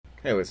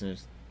Hey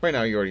listeners, by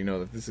now you already know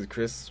that this is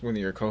Chris, one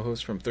of your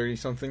co-hosts from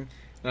 30-something,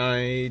 and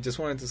I just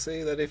wanted to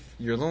say that if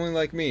you're lonely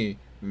like me,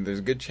 then there's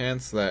a good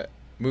chance that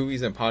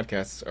movies and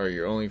podcasts are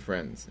your only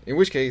friends. In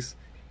which case,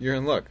 you're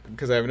in luck,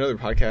 because I have another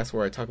podcast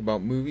where I talk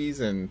about movies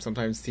and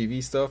sometimes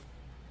TV stuff,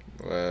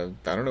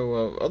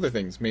 other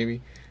things maybe,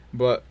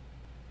 but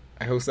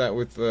I host that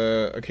with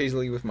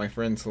occasionally with my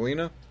friend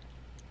Selena.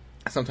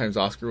 Sometimes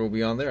Oscar will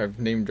be on there. I've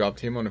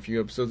name-dropped him on a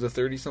few episodes of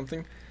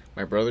 30-something.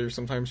 My brother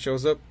sometimes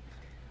shows up.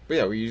 But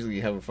yeah, we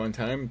usually have a fun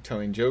time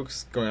telling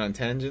jokes, going on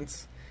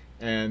tangents,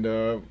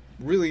 and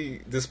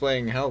really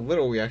displaying how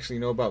little we actually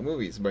know about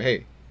movies. But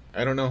hey,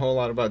 I don't know a whole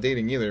lot about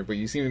dating either, but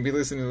you seem to be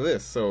listening to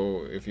this,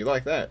 so if you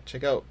like that,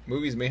 check out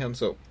Movies Mayhem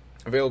Soap.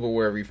 Available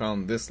wherever you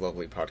found this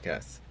lovely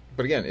podcast.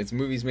 But again, it's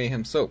Movies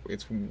Mayhem Soap.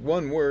 It's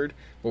one word,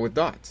 but with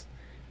dots.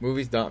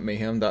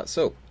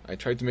 Movies.mayhem.soap. I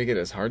tried to make it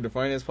as hard to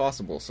find as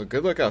possible, so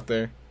good luck out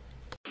there.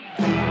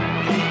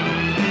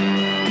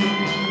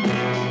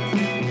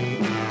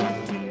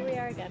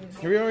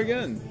 Here we are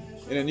again,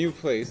 in a new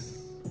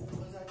place,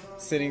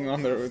 sitting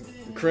on the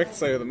correct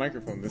side of the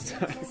microphone this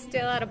time.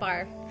 Still at a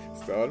bar.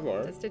 Still at a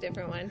bar. Just a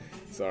different one.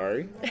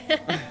 Sorry.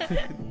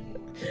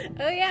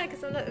 Oh yeah,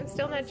 because I'm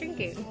still not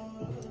drinking.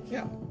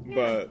 Yeah,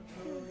 but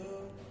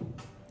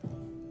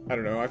I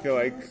don't know. I feel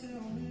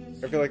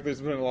like there's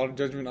been a lot of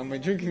judgment on my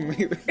drinking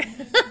lately.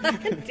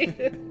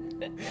 Dude.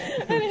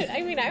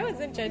 I mean, I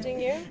wasn't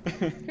judging you.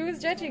 Who was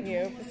judging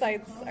you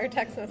besides our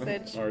text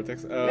message? Our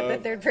text, with the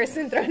third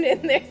person thrown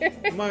in there.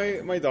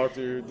 My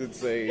doctor did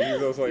say, he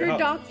was also like, your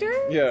doctor?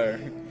 Yeah.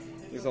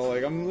 He's all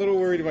like, I'm a little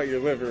worried about your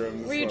liver.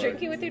 Were you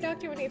drinking with your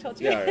doctor when he told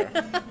you?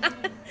 Yeah.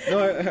 No,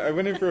 I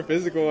went in for a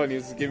physical and he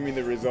was giving me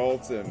the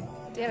results and...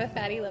 Do you have a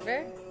fatty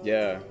liver?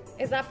 Yeah.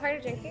 Is that part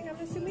of drinking, I'm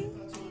assuming?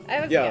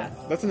 I was Yeah,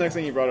 that's the next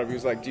thing he brought up. He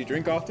was like, do you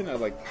drink often? I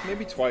was like,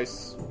 maybe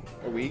twice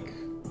a week.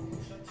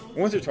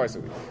 Once or twice a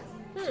week,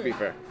 to be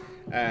fair.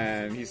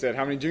 And he said,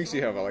 how many drinks do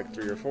you have? I like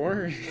 3 or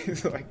 4.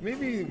 He's like,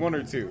 maybe 1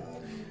 or 2.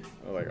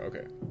 I was like,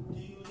 okay.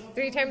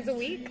 3 times a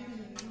week?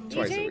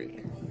 Twice a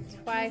week.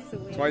 Twice a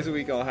week. Twice a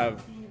week I'll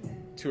have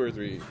 2 or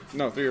 3.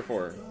 No, 3 or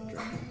 4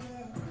 drinks.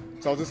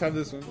 So I'll just have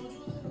this one.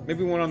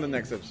 Maybe one on the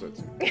next episode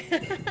too. I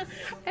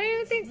don't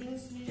even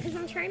think, because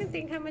I'm trying to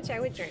think how much I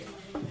would drink.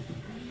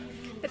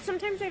 But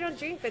sometimes I don't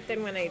drink, but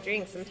then when I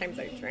drink, sometimes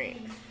I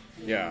drink.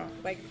 Yeah.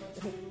 Like,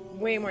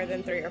 way more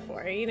than 3 or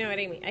 4. You know what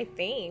I mean? I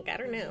think. I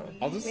don't know.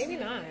 Maybe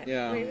not.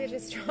 Yeah. Maybe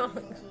just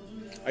strong.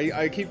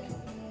 I keep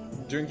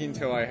drinking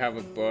till I have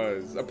a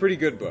buzz. A pretty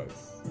good buzz.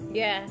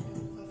 Yeah.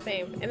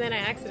 Same. And then I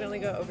accidentally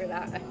go over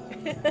that.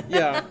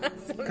 Yeah.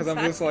 Because I'm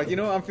just like,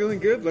 I'm feeling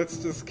good. Let's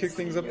just kick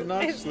things up a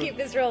notch. Let's keep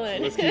this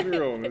rolling. Let's keep it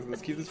rolling.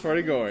 Let's keep this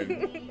party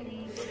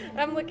going.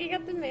 I'm looking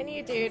at the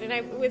menu, dude,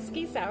 and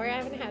whiskey sour I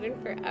haven't had in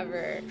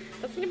forever.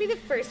 That's going to be the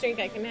first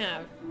drink I can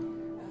have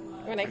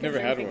when I can never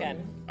drink had again.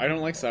 One. I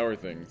don't like sour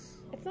things.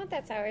 It's not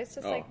that sour. It's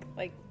just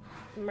like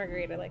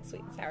margarita, like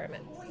sweet and sour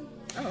mix.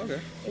 Oh, okay.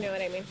 You know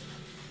what I mean?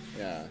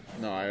 Yeah.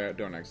 No, I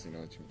don't actually know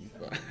what you mean.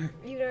 But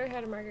You've never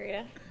had a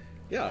margarita?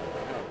 Yeah.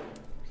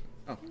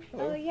 Oh,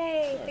 hello. Oh,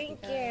 yay.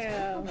 Thank you.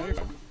 Oh, there you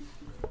go.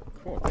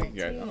 Cool. Thank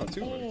you, guys. Oh,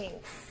 2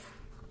 Thanks.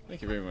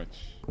 Thank you very much.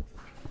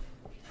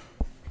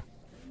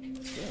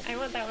 I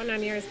want that one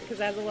on yours because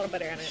it has a little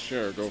butter on it.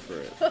 Sure, go for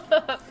it.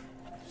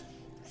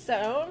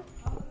 So,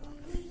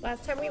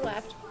 last time we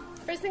left,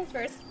 first things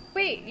first.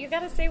 Wait, you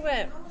gotta say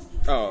what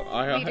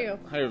we do.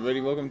 Hi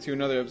everybody, welcome to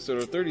another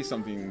episode of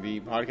 30-something, the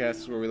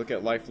podcast where we look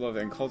at life, love,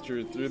 and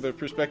culture through the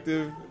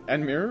perspective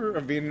and mirror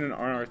of being in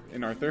our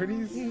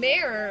 30s.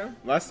 Mirror?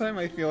 Last time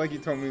I feel like you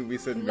told me we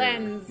said mirror.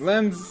 Lens.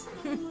 Lens!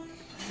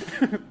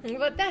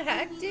 What the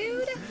heck,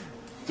 dude?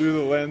 Through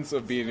the lens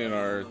of being in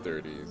our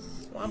 30s.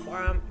 Womp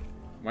womp.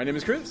 My name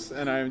is Chris,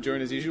 and I am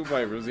joined as usual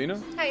by Rosina.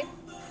 Hi.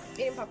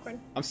 Eating popcorn.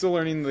 I'm still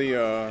learning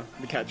the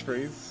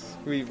catchphrase.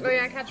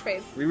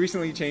 Catchphrase. We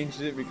recently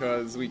changed it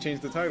because we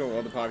changed the title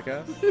of the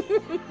podcast.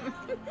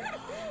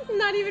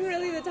 Not even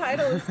really the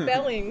title, it's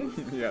spelling.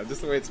 Yeah,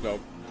 just the way it's spelled.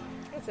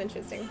 That's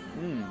interesting.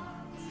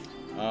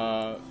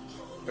 Do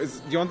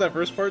you want that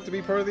first part to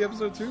be part of the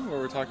episode too? Or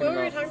we're talking What about...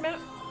 were we talking about?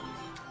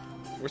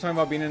 We're talking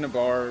about being in a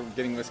bar,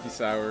 getting whiskey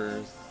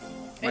sours.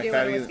 I do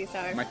want a whiskey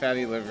sour. My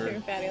fatty liver.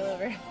 Your fatty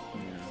liver.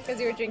 Because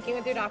you were drinking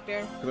with your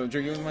doctor. Because I'm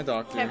drinking with my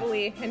doctor.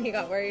 Heavily, and he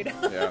got worried.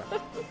 Yeah.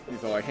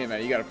 He's all like, hey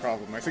man, you got a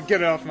problem. I said,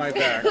 get it off my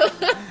back.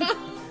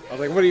 I was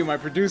like, what are you, my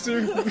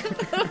producer?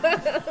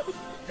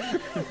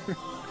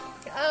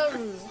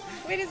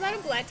 Wait, is that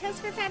a blood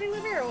test for fatty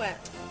liver or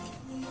what?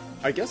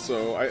 I guess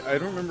so. I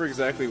don't remember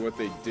exactly what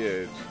they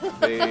did.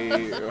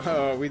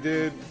 We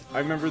did. I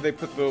remember they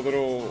put the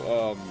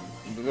little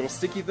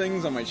sticky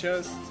things on my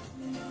chest.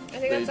 I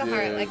think that's a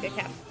heart, like a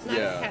cat. Not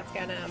Yeah. a cat's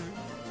got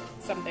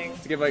something.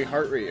 To get like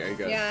heart rate, I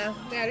guess. Yeah,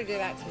 they had to do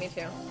that to me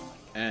too.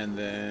 And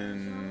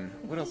then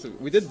what else?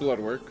 We did blood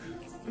work.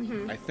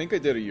 Mm-hmm. I think I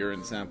did a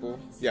urine sample.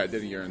 Yeah, I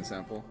did a urine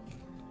sample.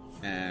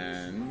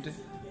 And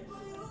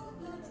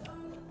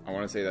I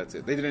want to say that's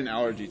it. They did an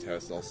allergy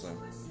test also.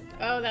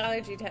 Oh, the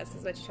allergy test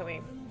is what you told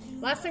me.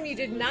 Last time you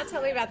did not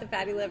tell me about the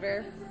fatty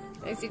liver.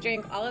 As you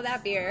drank all of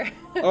that beer.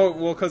 Oh,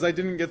 well, because I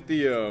didn't get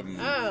the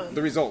Oh.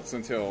 the results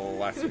until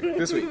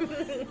this week.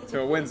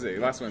 Till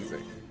last Wednesday.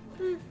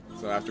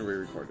 So after we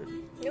recorded.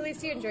 At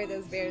least you enjoyed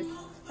those beers.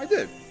 I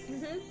did.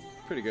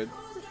 Pretty good.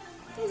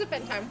 It was a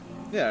fun time.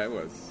 Yeah, it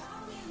was.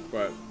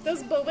 But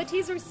Those boba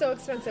teas were so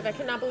expensive. I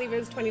cannot believe it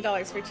was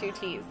 $20 for 2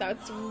 teas.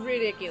 That's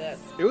ridiculous.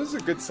 it was a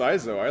good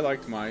size, though. I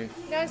liked my...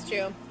 That's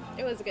true.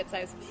 It was a good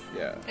size.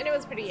 Yeah. And it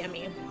was pretty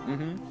yummy.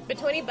 But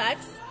 $20?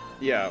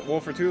 Yeah, well,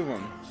 for 2 of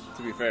them,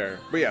 to be fair.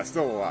 But yeah,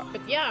 still a lot.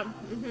 But yeah.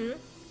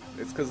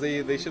 It's because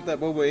they ship that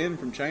boba in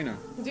from China.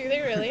 Do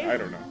they really? I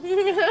don't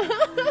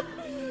know.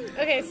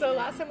 Okay, so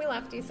last time we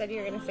left, you said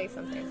you were going to say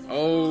something.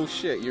 Oh,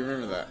 shit, you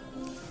remember that.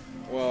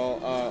 Well,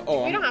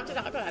 We don't have to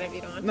talk about it if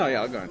you don't want. No,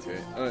 yeah, I'll go into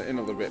it in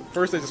a little bit.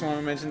 First, I just want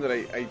to mention that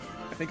I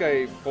think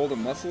I pulled a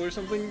muscle or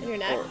something. In your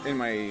neck? Or in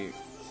my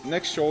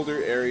neck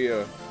shoulder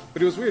area.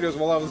 But it was weird. It was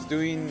while I was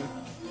doing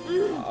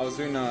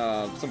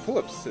some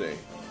pull-ups today.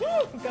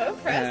 Go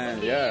press.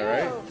 And yeah,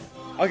 right?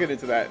 I'll get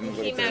into that in a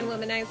little bit. He-Man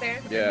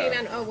womanizer. Yeah.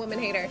 He-Man, woman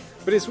hater.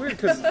 But it's weird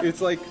because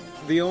it's like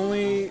the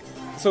only...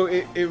 So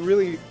it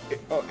really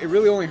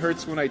only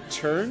hurts when I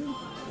turn,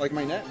 like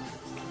my neck.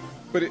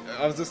 But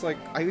I was just like,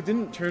 I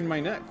didn't turn my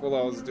neck while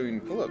I was doing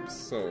pull-ups,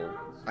 so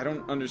I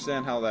don't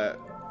understand how that...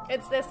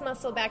 It's this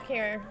muscle back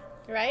here,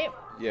 right?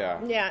 Yeah.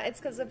 Yeah, it's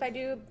because if I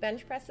do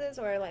bench presses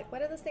or like,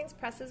 what are those things?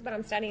 Presses, but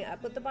I'm standing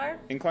up with the bar?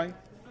 Incline?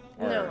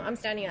 Or... No, I'm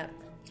standing up.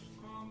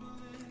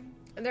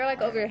 And they're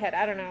like over your head.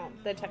 I don't know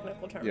the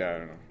technical term. Yeah, I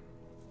don't know.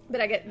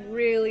 But I get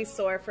really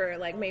sore for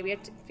like maybe a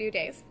few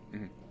days.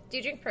 Mm-hmm. Do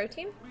you drink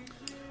protein?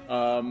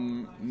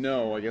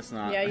 No, I guess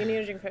not. Yeah, you need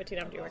to drink protein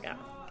after you work out.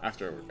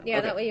 After I work out. Yeah,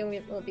 Okay. that way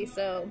you won't be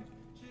so...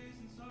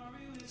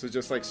 So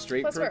just like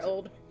straight Plus protein? we're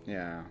old.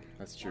 Yeah,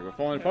 that's true. We're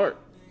falling apart.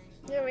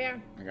 Yeah, we are.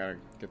 I gotta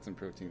get some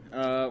protein.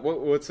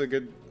 What's a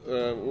good...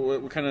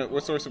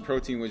 what source of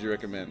protein would you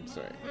recommend?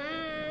 Sorry.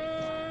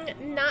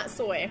 Not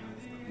soy.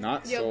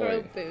 Not You'll soy.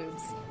 grow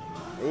boobs.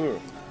 Ooh.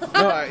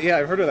 No, yeah,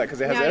 I've heard of that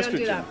because it has No,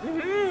 estrogen.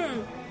 don't do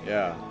that.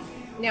 Yeah.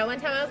 Yeah, one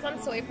time I was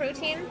on soy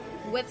protein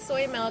with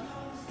soy milk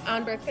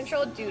on birth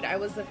control. Dude, I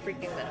was a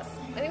freaking mess.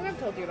 I think I've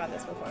told you about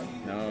this before.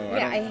 No,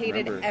 Yeah, I I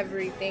hated remember.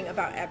 everything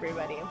about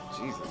everybody.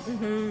 Jesus.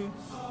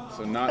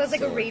 So not I was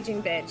like a soy.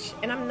 raging bitch,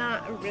 and I'm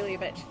not really a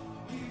bitch.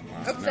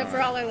 Wow, Except no. for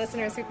all our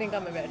listeners who think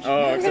I'm a bitch.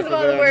 Oh, because except of for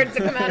all the them. words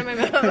that come out of my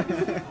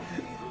mouth.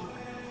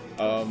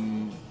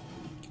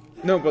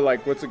 No, but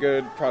like, what's a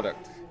good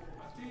product?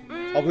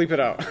 I'll bleep it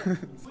out.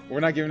 We're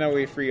not giving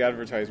away free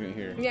advertisement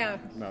here. Yeah.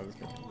 No, just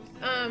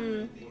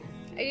kidding.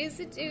 I used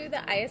to do the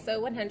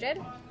ISO 100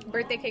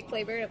 birthday cake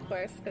flavor, of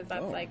course, because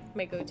that's like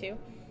my go-to.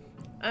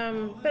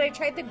 But I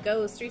tried the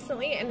Ghost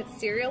recently, and it's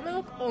cereal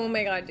milk. Oh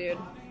my god, dude,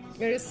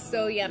 it is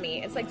so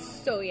yummy. It's like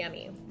so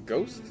yummy.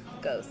 Ghost?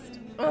 Ghost.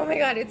 Oh my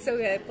god, it's so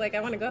good. Like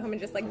I want to go home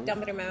and just like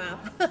dump it in my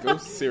mouth.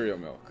 Ghost cereal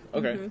milk.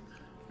 Okay.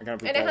 I gotta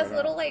bleep And it all has that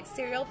little out. like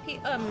cereal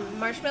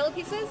marshmallow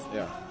pieces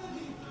Yeah.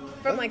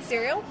 from like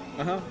cereal.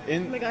 Uh-huh. Oh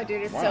my god,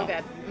 dude, it's so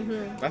good.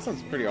 That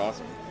sounds pretty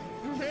awesome.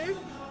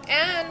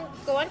 And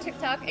go on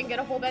TikTok and get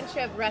a whole bunch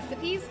of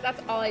recipes.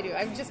 That's all I do.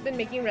 I've just been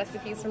making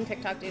recipes from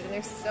TikTok, dude, and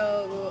they're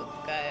so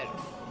good.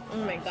 Oh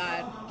my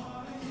god.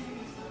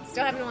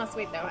 Still haven't lost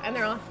weight though, and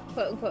they're all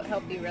quote unquote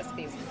healthy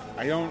recipes.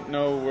 I don't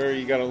know where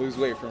you gotta lose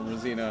weight from,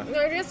 Rosina.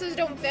 My dresses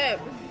don't fit.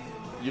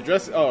 Your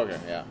dress? Oh, okay,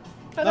 yeah.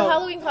 I have a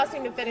Halloween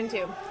costume to fit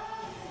into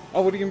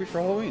Oh, what are you gonna be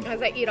for Halloween?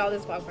 as I eat all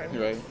this popcorn.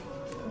 You right?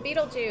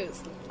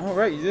 Beetlejuice. Oh,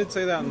 right, you did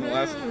say that in the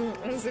last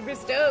I'm super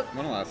stoked.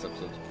 one of the last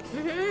episodes.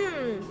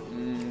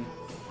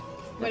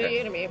 What are you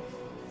gonna be?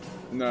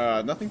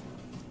 No, nothing.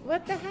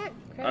 What the heck,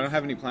 Chris? I don't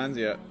have any plans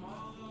yet.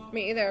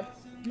 Me either.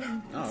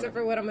 Oh, Except okay.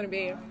 for what I'm gonna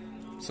be.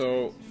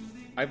 So,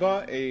 I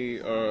bought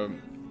a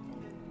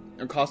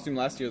costume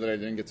last year that I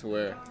didn't get to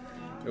wear.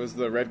 It was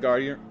the Red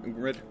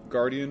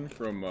Guardian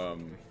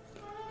from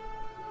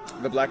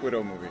the Black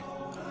Widow movie.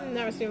 I've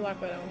never seen Black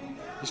Widow.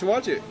 You should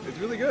watch it. It's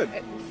really good.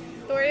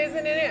 Thor isn't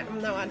in it.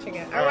 I'm not watching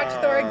it. I watched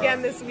Thor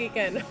again this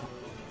weekend.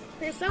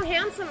 You're so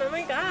handsome. Oh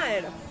my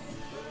god.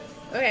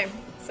 Okay,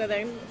 so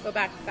then go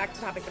back to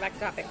topic. Back to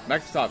topic.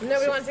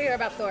 Nobody wants to hear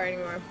about Thor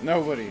anymore.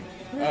 Nobody.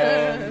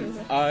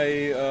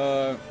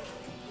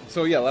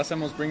 So yeah, last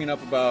time I was bringing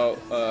up about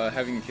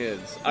having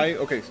kids.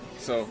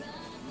 So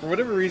for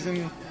whatever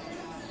reason,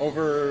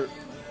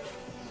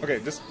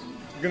 just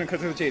gonna cut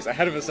to the chase. I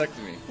had a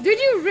vasectomy. Did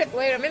you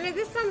wait a minute,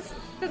 this sounds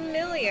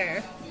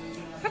familiar.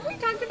 Have we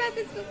talked about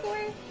this before?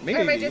 Maybe.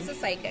 Or am I just a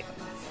psychic?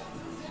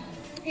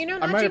 You know,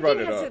 I might have not brought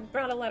it has up.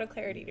 brought a lot of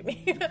clarity to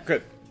me.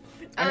 Good.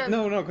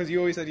 No, because you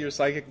always said your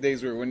psychic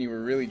days were when you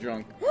were really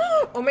drunk.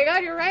 Oh my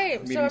god, you're right.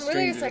 Meeting So I'm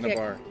really a strangers in a psychic.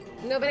 bar.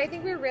 No, but I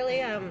think we're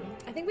really, I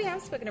think we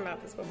have spoken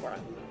about this before.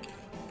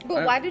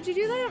 But I- why did you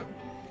do that?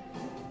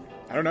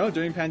 I don't know.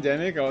 During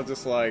pandemic, I was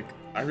just like,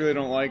 I really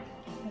don't like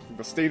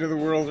the state of the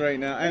world right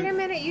now. Wait a And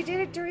minute, you did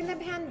it during the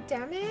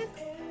pandemic?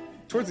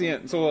 towards the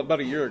end, so about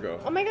a year ago.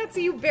 Oh my god,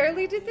 so you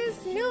barely did this?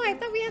 No, I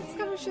thought we had this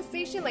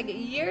conversation like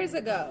years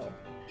ago.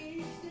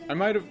 I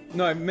might have.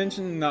 No, I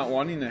mentioned not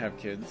wanting to have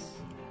kids.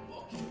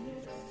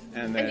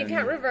 And then And you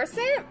can't reverse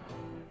it?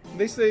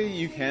 They say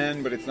you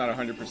can, but it's not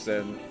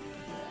 100%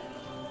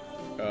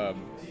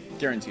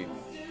 guaranteed.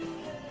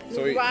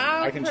 So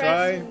Wow, I can Chris,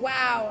 try.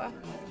 Wow.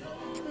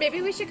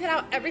 Maybe we should cut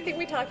out everything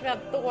we talked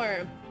about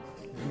Thor.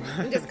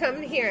 And just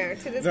come here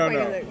to this point.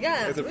 No.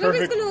 Yeah, It's a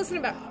nobody's perfect- going to listen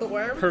about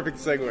Thor. Perfect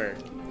segue.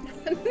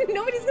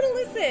 Nobody's going to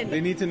listen.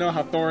 They need to know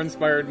how Thor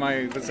inspired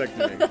my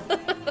vasectomy.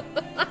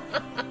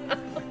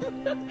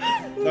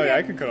 No, yeah,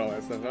 I can cut all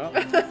that stuff out.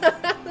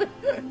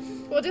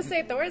 We'll just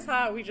say Thor is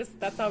hot.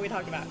 That's all we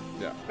talk about.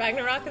 Yeah,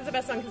 Ragnarok is the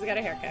best one because he got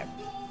a haircut.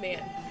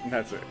 Man.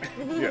 that's it.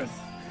 Yes.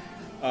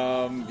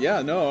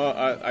 Yeah, no,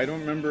 I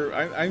don't remember.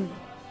 I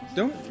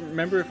don't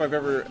remember if I've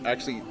ever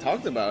actually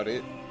talked about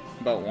it,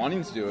 about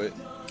wanting to do it.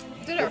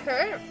 Did it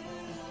hurt?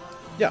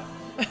 Yeah.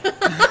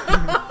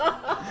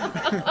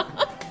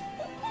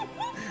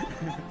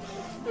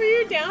 Were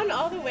you down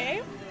all the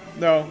way?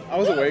 No, I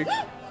was awake.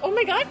 Oh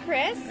my god,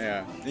 Chris.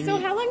 Yeah. So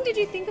how long did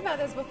you think about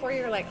this before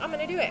you were like, I'm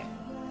going to do it?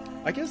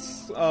 I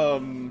guess, I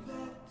don't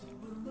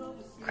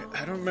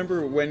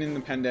remember when in the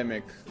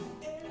pandemic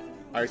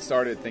I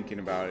started thinking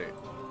about it.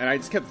 And I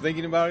just kept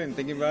thinking about it,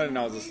 and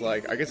I was just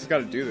like, I guess I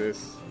gotta do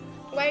this.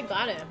 Why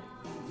got him?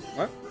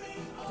 What?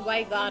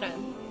 Why got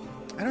him?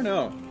 I don't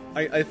know.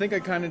 I think I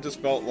kind of just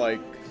felt like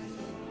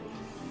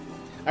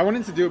I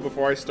wanted to do it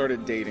before I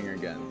started dating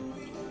again.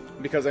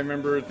 Because I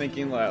remember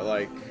thinking that,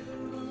 like,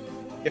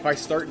 if I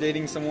start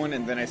dating someone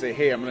and then I say,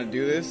 hey, I'm gonna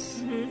do this,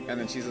 and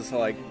then she's just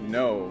like,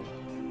 no,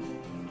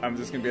 I'm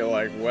just gonna be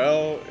like,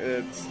 well,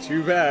 it's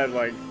too bad.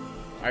 Like,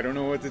 I don't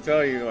know what to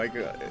tell you. Like,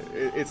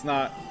 it's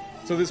not.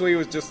 So this way it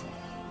was just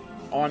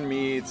on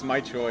me. It's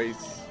my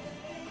choice.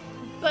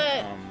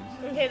 But,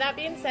 okay, that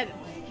being said,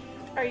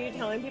 are you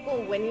telling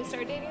people when you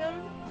start dating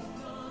them?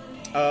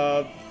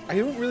 I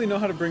don't really know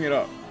how to bring it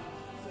up.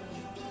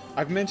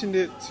 I've mentioned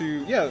it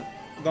to, the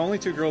only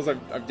two girls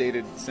I've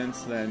dated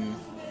since then.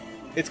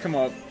 It's come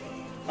up.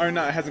 Or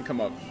not, it hasn't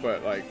come up,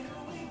 but like,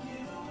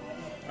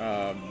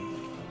 I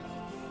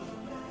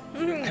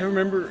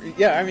remember,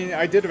 I mean,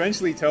 I did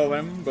eventually tell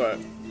them, but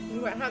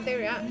How'd they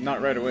react?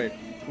 not right away.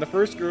 The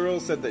first girl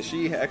said that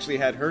she actually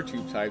had her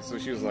tube tied, so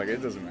she was like,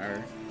 it doesn't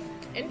matter.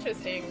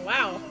 Interesting.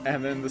 Wow.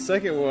 And then the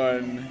second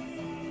one,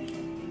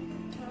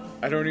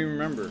 I don't even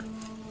remember.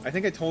 I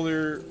think I told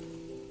her,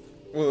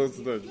 well, it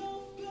was the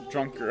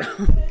drunk girl.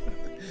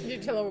 Did you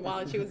tell her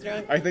while she was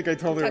drunk? I think I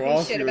told her Talking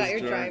while shit she was about your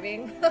drunk.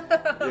 driving.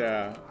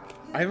 Yeah.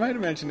 I might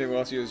have mentioned it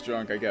while she was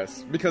drunk, I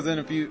guess. Because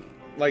then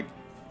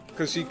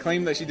because she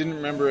claimed that she didn't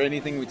remember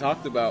anything we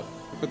talked about.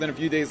 But then a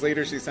few days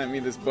later, she sent me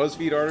this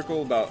BuzzFeed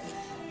article about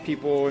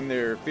people in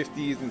their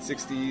 50s and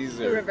 60s.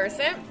 You reverse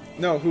it?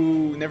 No,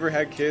 who never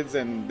had kids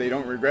and they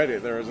don't regret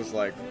it. They were just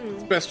like,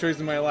 it's the best choice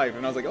in my life.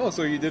 And I was like, oh,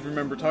 so you did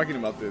remember talking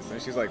about this.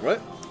 And she's like, what?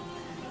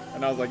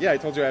 And I was like, yeah, I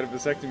told you I had a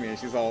vasectomy. And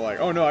she's all like,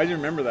 oh, no, I didn't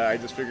remember that. I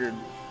just figured,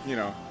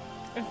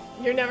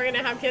 You're never going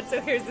to have kids,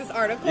 so here's this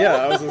article? Yeah,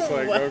 I was just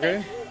like, What?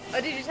 okay. Oh,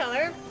 did you tell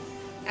her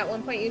at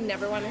one point you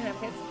never want to have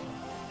kids?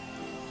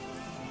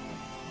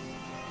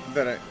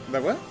 That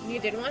what? You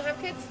didn't want to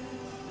have kids?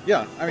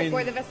 Yeah, I mean...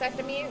 Before the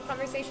vasectomy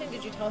conversation,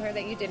 did you tell her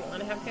that you didn't want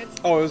to have kids?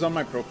 Oh, it was on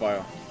my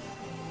profile.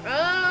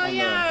 Oh,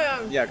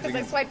 yeah. Yeah, Because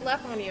I swiped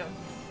left on you.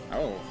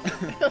 Oh.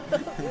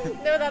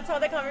 No, that's how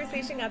the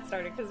conversation got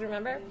started. Because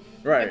remember?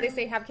 Right. If they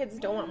say have kids,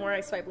 don't want more,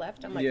 I swipe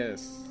left. I'm like,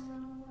 Yes.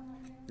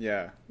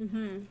 Yeah.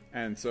 Mm-hmm.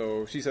 And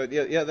so she said,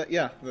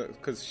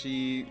 because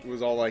she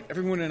was all like,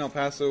 everyone in El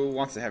Paso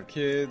wants to have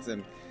kids,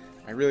 and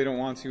I really don't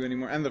want to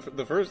anymore. And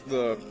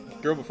the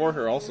girl before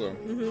her also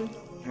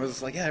was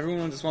just like, yeah,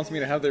 everyone just wants me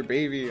to have their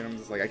baby, and I'm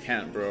just like, I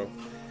can't, bro.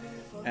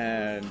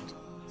 And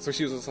so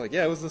she was just like,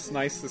 yeah, it was just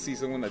nice to see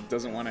someone that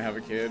doesn't want to have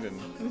a kid,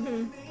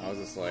 and I was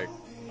just like,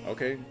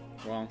 okay,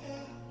 well,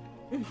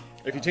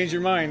 if you change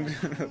your mind,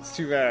 that's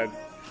too bad.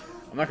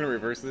 I'm not gonna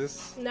reverse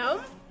this.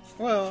 no?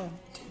 Well,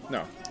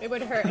 no. It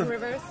would hurt in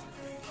reverse.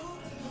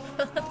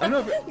 I don't know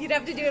if You'd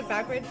have to do it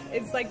backwards.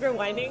 It's like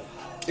rewinding.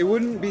 it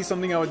wouldn't be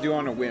something I would do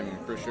on a whim,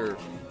 for sure.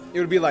 It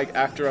would be like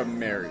after I'm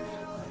married.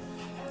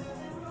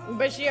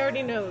 But she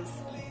already knows.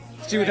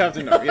 She would have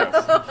to know, yes.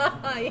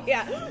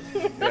 Yeah.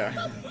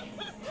 Yeah.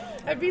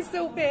 I'd be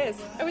so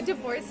pissed. I would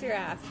divorce your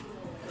ass.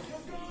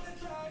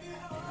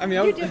 I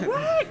mean, You did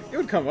what? it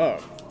would come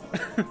up.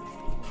 I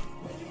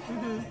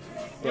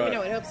mean, I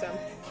would hope so.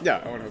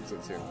 Yeah, I would hope so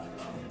too.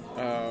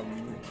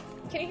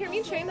 Can you hear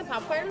me chewing the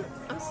popcorn?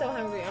 I'm so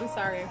hungry. I'm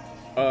sorry.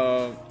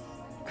 I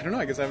don't know.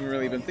 I guess I haven't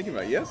really been thinking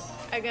about it. Yes?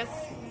 I guess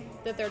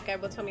the third guy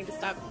will tell me to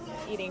stop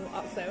eating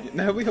also.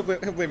 No, he'll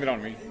blame it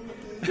on me.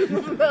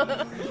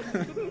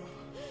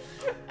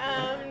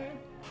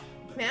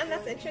 Man,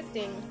 that's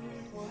interesting.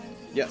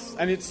 Yes,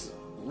 and it's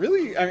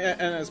really, I mean,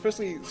 and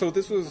especially, so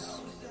this was,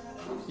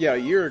 a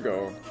year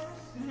ago,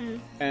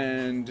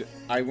 and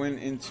I went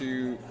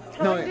into...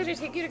 How long did it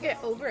take you to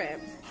get over it,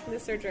 the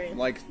surgery?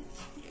 Like,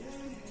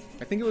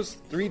 I think it was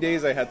 3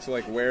 days I had to,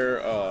 like, wear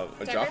a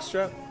Diaper? jock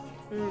strap.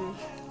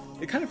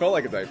 It kind of felt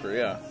like a diaper,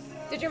 yeah.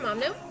 Did your mom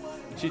know?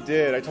 She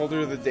did. I told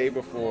her the day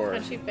before.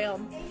 How'd she feel?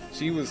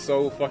 She was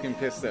so fucking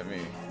pissed at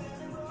me.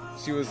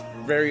 She was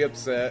very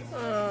upset.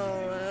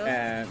 Oh.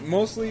 And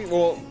mostly,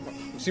 well,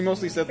 She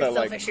mostly said For that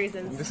like selfish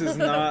reasons. this is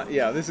not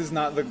this is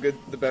not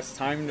the best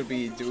time to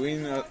be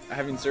doing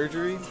having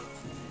surgery.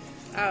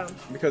 Oh.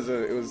 Because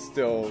it was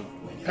still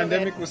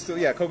pandemic was still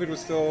COVID was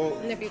still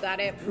And if you got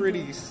it.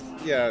 pretty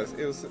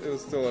it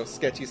was still a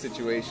sketchy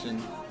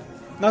situation.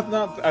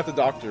 Not at the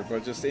doctor,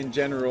 but just in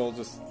general,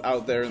 just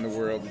out there in the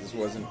world, it just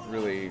wasn't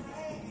really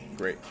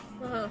great.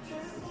 Uh-huh.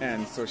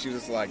 And so she was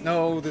just like,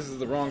 "No, this is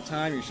the wrong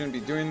time. You shouldn't be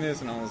doing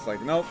this." And I was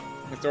like, "Nope,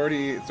 it's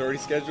already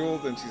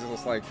scheduled." And she's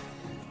just like,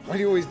 "Why do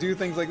you always do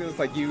things like this?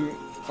 Like you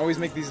always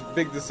make these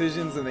big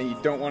decisions and then you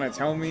don't want to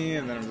tell me."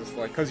 And then I'm just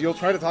like, "Cause you'll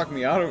try to talk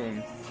me out of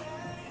them."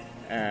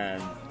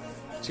 And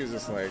she was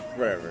just like,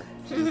 "Whatever."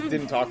 She just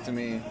didn't talk to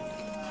me.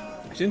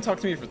 She didn't talk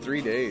to me for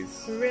 3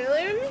 days.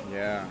 Really?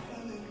 Yeah.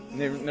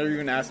 Never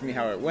even asked me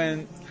how it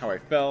went, how I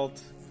felt,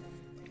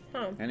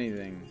 Huh.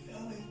 anything.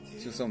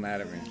 She was so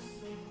mad at me.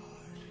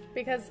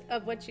 Because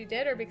of what you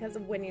did or because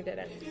of when you did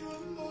it?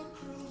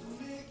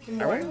 I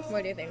More? want-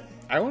 What do you think?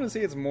 I want to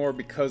say it's more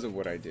because of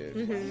what I did.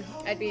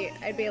 Mm-hmm. I'd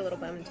be a little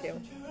bummed too.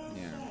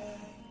 Yeah.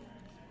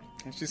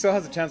 And she still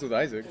has a chance with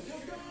Isaac.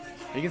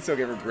 He can still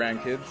give her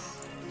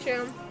grandkids.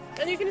 True.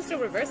 And you can still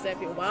reverse it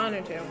if you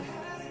wanted to.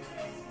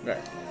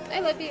 Right. I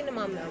love being a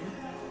mom though.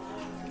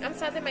 I'm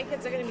sad that my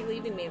kids are going to be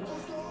leaving me.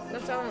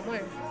 That's all I want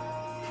more.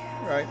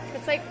 Right.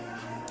 It's like,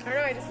 I don't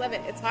know, I just love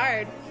it. It's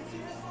hard.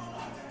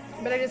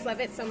 But I just love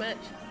it so much.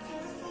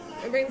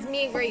 It brings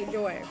me great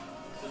joy.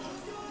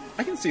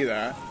 I can see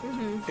that.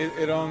 Mm-hmm. It's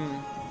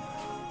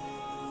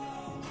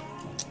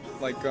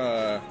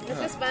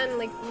just fun.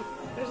 Like,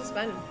 it's just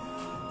fun.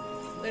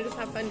 I just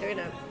have fun doing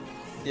it.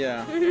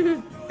 Yeah.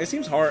 It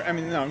seems hard. I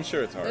mean, no, I'm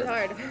sure it's hard. It's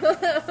hard.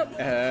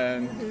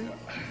 And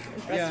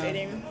It's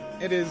frustrating.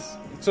 yeah, it is.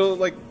 So,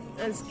 like,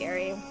 And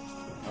scary.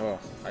 oh,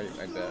 I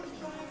bet.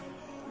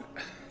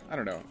 I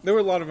don't know. There were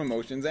a lot of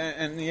emotions,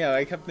 and yeah,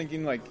 I kept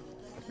thinking like,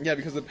 yeah,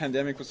 because the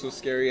pandemic was so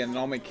scary, and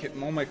all my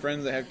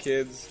friends that have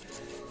kids,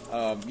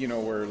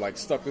 were like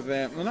stuck with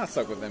them. Well, not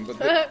stuck with them, but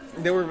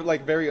they were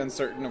like very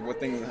uncertain of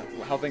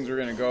how things were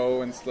gonna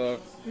go and stuff.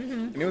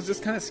 Mm-hmm. And it was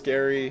just kind of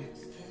scary.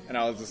 And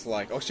I was just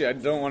like, oh shit, I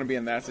don't want to be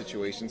in that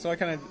situation. So I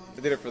kind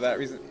of did it for that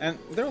reason. And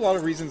there are a lot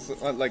of reasons,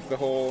 like the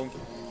whole,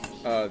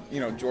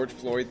 George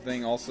Floyd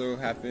thing also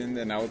happened.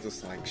 And I was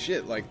just like,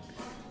 shit, like,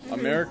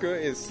 America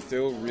is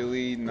still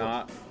really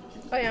not...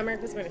 Oh yeah,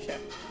 America's going to shit.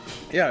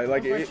 Yeah,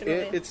 like,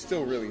 Unfortunately. it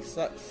still really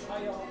sucks.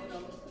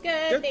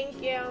 Good,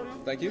 thank you.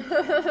 Thank you.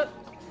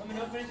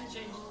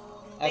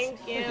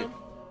 Thank you.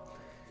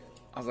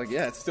 I was like,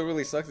 yeah, it still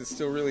really sucks. It's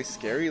still really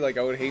scary. Like,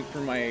 I would hate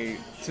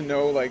to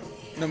know, like,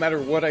 no matter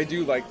what I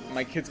do, like,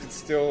 my kids could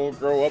still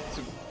grow up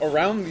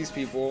around these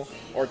people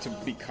or to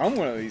become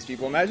one of these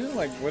people. Imagine,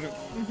 like, what if...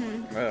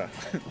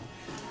 Mm-hmm.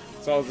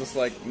 So I was just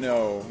like,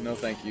 no,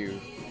 thank you.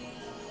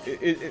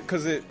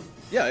 Because it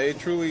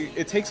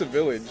takes a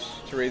village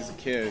to raise a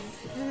kid.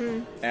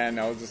 Mm-hmm. And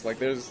I was just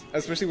like,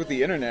 especially with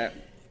the internet,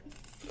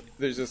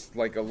 there's just,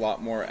 like, a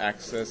lot more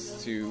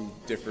access to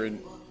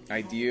different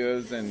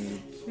ideas and...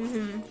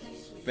 Mm-hmm.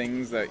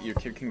 things that your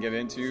kid can get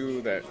into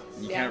that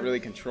you can't really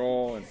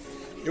control, and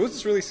it was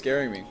just really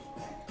scaring me.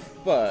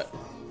 But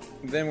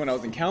then when I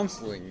was in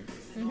counseling,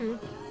 mm-hmm.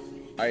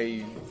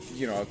 I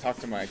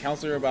talked to my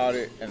counselor about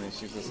it, and then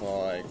she's just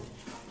all like,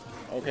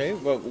 okay,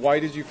 well, why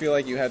did you feel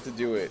like you had to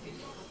do it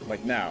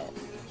like now?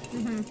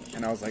 Mm-hmm.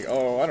 And I was like,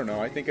 oh, I don't know,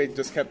 I think I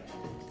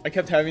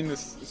kept having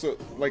this, so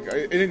like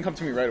it didn't come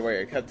to me right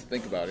away. I had to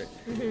think about it.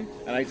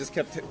 Mm-hmm. And I just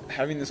kept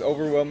having this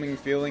overwhelming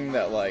feeling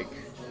that like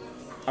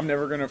I'm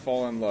never gonna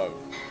fall in love.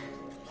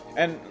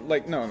 And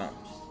like no,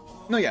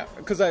 yeah,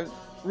 because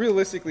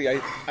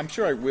I'm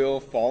sure I will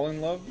fall in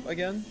love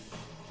again.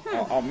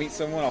 I'll meet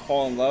someone, I'll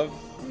fall in love.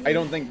 Mm-hmm. I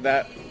don't think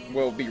that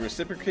will be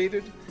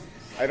reciprocated.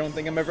 I don't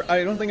think I'm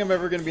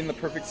ever gonna be in the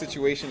perfect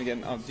situation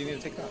again. Do you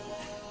need to take that?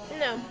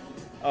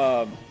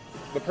 No.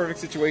 The perfect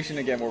situation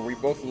again where we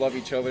both love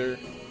each other.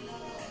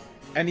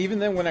 And even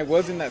then, when I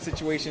was in that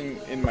situation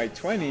in my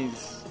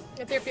 20s,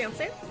 With your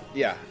fiance?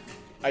 Yeah.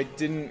 I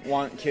didn't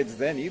want kids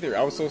then either.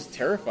 I was so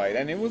terrified.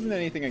 And it wasn't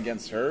anything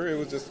against her. It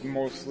was just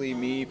mostly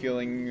me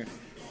feeling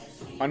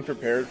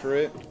unprepared for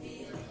it.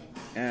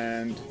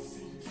 And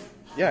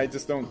yeah, I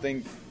just don't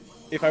think...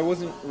 If I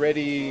wasn't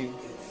ready...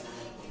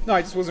 No,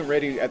 I just wasn't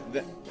ready. It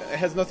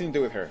has nothing to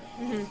do with her.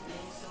 Mm-hmm.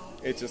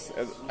 It's just...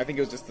 I think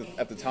it was just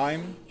at the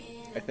time.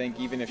 I think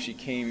even if she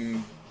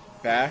came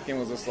back and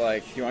was just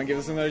like, you want to give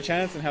us another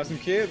chance and have some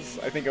kids?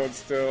 I think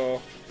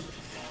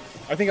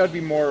I'd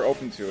be more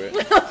open to it.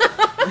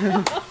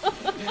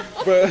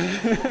 But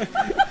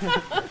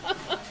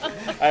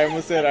I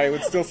almost said I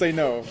would still say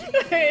no.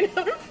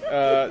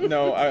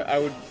 No, I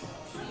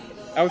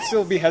would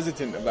still be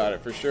hesitant about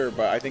it for sure,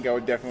 but I think I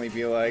would definitely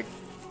be like...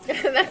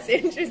 That's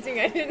interesting.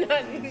 I did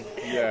not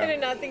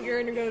think you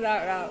were going to go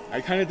that route.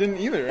 I kind of didn't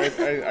either.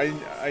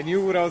 I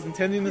knew what I was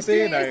intending to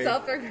say. You threw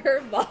yourself a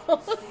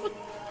curveball.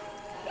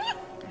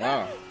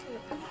 Wow.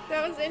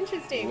 That was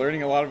interesting.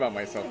 Learning a lot about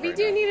myself. We right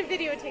do now. need to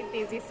videotape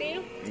these, you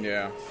see?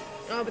 Yeah.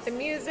 Oh, with the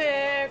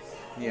music,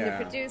 Yeah. and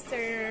the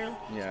producer.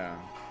 Yeah.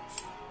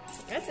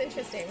 That's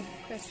interesting,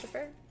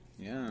 Christopher.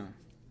 Yeah.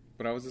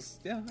 But I was just,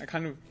 yeah,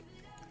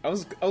 I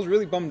was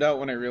really bummed out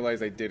when I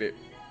realized I did it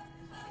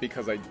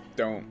because I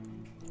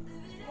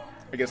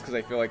guess because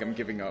I feel like I'm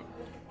giving up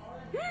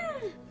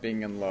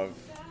being in love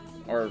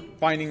or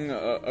finding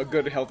a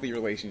good, healthy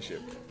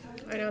relationship.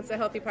 I know, it's the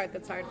healthy part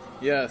that's hard.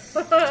 Yes.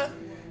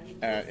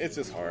 It's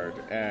just hard.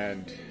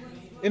 And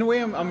in a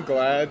way, I'm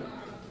glad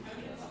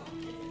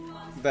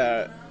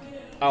that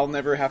I'll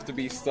never have to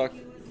be stuck,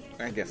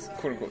 I guess,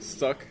 quote unquote,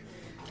 stuck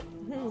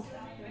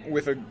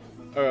with a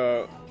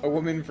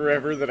woman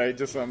forever that I'm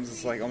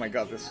just like, oh my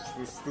god,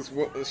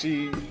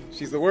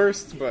 she's the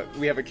worst, but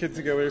we have a kid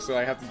together, so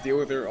I have to deal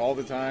with her all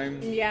the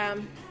time. Yeah.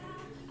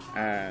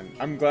 And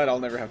I'm glad I'll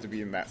never have to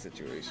be in that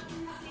situation.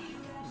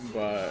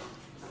 But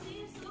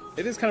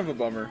it is kind of a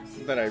bummer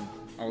that I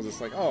was just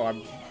like, oh, I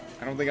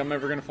don't think I'm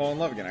ever gonna fall in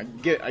love again.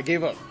 I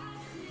gave up.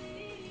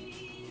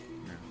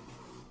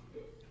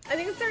 I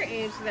think it's our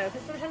age though,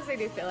 because sometimes I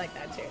do feel like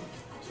that too.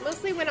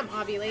 Mostly when I'm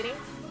ovulating.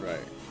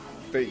 Right.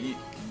 But you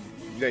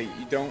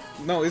don't.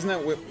 No, isn't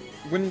that what?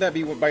 Wouldn't that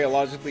be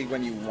biologically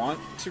when you want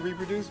to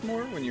reproduce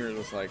more? When you're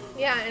just like.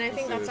 Yeah, and I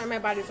think that's why my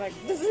body's like,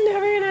 this is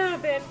never gonna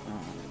happen.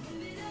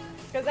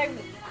 Because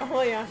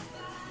oh yeah.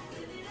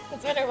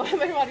 That's when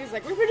my body's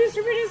like, reproduce.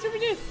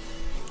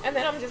 And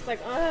then I'm just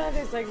like,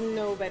 there's like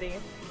nobody.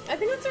 I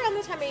think that's around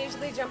the time I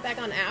usually jump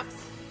back on apps.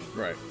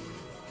 Right.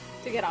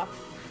 To get off.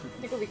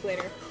 I think a week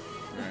later.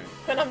 Right.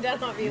 When I'm done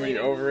ovulating. When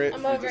you're over it,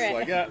 I'm over it.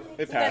 Like, yeah,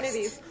 it passed. None of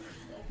these.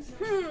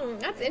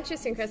 That's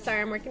interesting, Chris.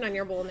 Sorry, I'm working on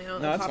your bowl now.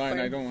 No, that's fine.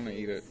 I don't want to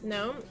eat it.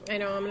 No? I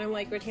know. I'm going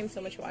to retain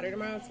so much water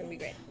tomorrow. It's going to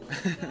be great.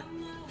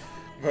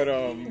 But,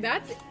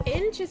 That's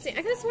interesting.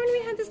 I could have sworn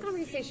we had this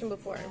conversation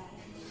before.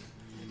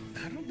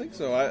 I don't think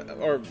so.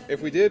 Or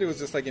if we did, it was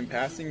just like in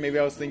passing. Maybe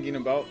I was thinking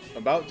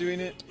about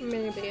doing it.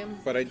 Maybe.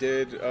 But I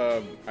did.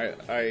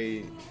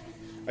 I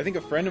think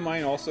a friend of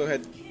mine also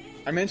had.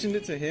 I mentioned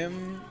it to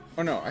him.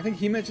 Oh no, I think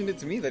he mentioned it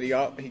to me that he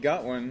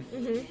got one,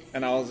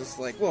 and I was just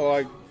like,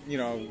 well,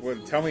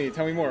 tell me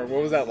more.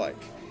 What was that like?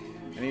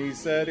 And he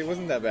said it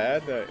wasn't that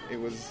bad. That it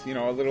was,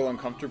 a little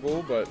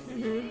uncomfortable, but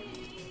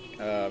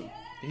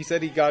he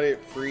said he got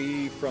it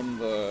free from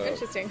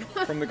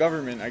from the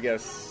government, I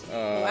guess.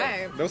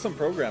 Why? There was some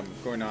program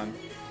going on,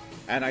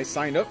 and I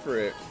signed up for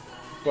it.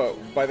 But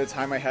by the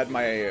time I had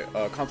my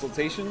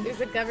consultation, is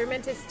the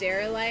government to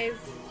sterilize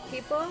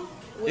people?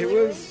 It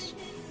was.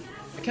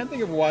 I can't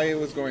think of why it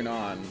was going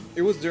on.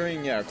 It was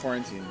during,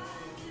 quarantine.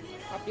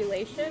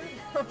 Population?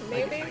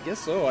 Maybe? I guess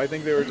so. I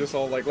think they were just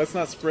all like, let's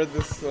not spread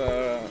this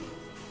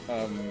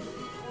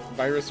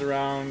virus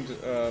around.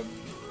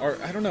 Or,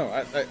 I don't know.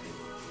 I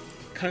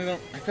kind of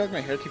don't... I feel like my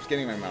hair keeps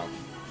getting in my mouth.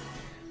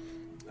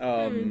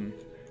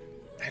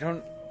 I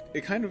don't...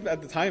 It kind of,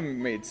 at the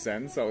time, made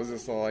sense. I was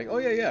just all like, oh,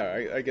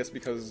 yeah. I guess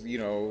because,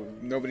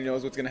 nobody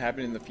knows what's going to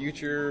happen in the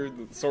future.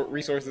 The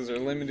resources are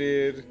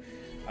limited.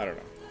 I don't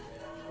know.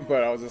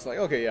 But I was just like,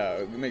 okay, yeah,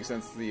 it makes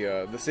sense.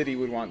 The city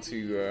would want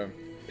to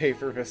pay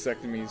for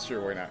vasectomies.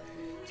 Sure, why not?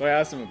 So I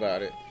asked him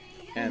about it,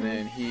 and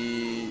then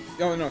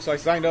so I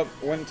signed up,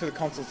 went to the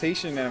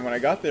consultation, and when I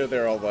got there,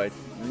 they're all like,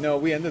 no,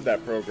 we ended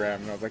that program.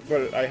 And I was like,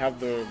 but I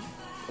have the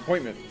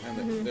appointment.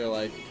 And they're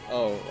like,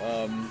 oh,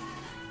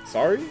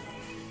 sorry?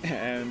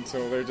 And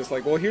so they're just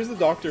like, well, here's the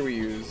doctor we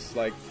use.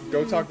 Like,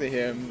 go talk to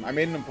him. I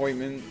made an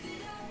appointment,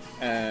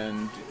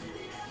 and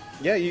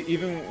yeah,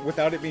 even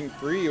without it being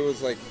free, it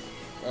was like,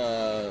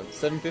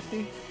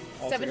 $750?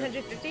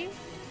 $750?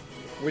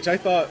 Which I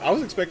thought, I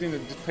was expecting to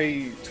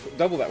pay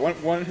double that.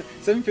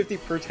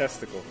 $750 per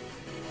testicle.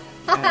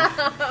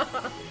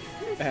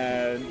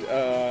 And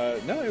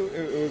no,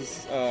 it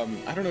was,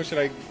 I don't know, should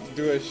I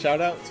do a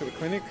shout out to the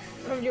clinic?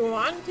 If you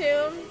want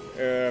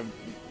to.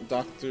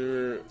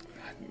 Dr.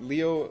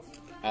 Leo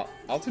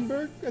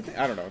Altenberg, I think?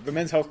 I don't know, the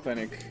men's health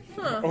clinic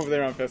over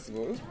there on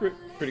Festival. It was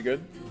pretty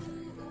good.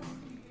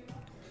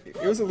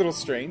 It was a little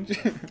strange.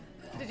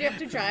 Did you have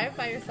to drive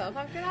by yourself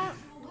after that?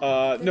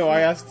 No, I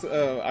asked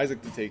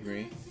Isaac to take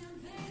me.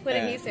 What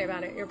did he say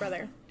about it, your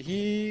brother?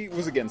 He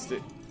was against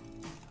it.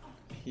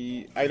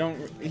 He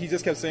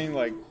just kept saying,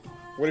 like,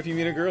 what if you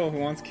meet a girl who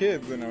wants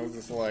kids? And I was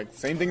just like,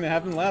 same thing that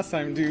happened last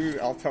time, dude.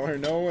 I'll tell her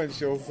no, and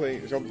she'll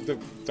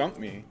dump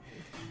me.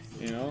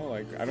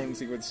 Like, I don't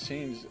see what's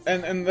changed.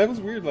 And that was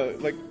weird.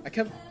 Like, I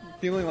kept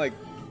feeling like,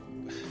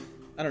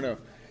 I don't know.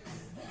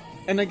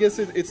 And I guess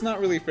it's not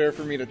really fair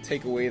for me to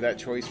take away that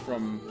choice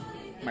from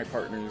my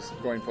partners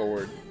going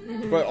forward.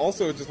 But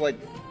also,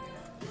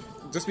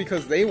 just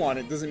because they want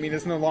it doesn't mean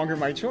it's no longer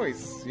my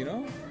choice,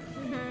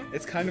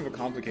 It's kind of a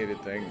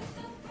complicated thing.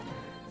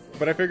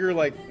 But I figure,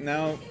 like,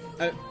 now,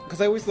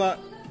 because I always thought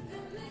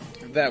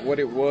that what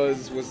it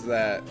was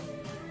that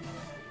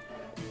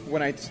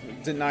when I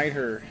denied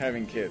her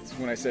having kids,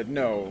 when I said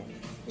no,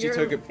 she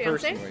took it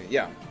personally.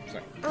 Yeah,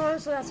 sorry. Oh,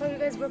 so that's why you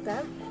guys broke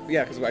up?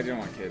 Yeah, because I didn't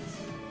want kids.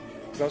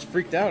 Because I was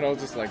freaked out. I was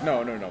just like,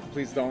 no,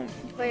 please don't.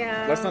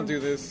 Let's not do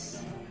this.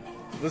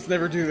 Let's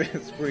never do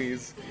this,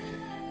 please.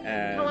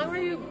 And how long were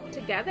you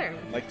together?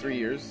 Like 3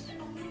 years.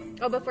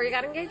 Oh, before you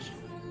got engaged?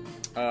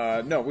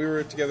 No, we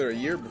were together a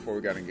year before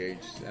we got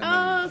engaged.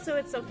 And so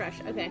it's so fresh.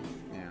 Okay.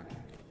 Yeah.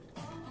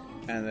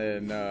 And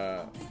then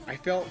I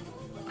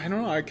don't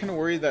know, I kind of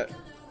worried that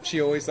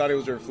she always thought it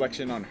was a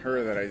reflection on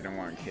her that I didn't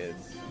want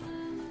kids.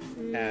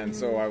 And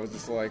so I was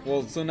just like,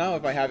 well, so now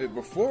if I have it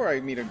before I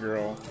meet a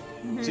girl,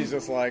 she's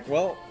just like,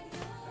 well,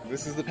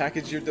 this is the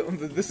package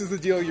this is the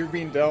deal you're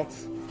being dealt.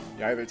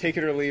 You either take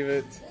it or leave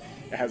it.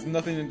 It has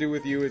nothing to do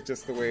with you. It's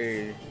just the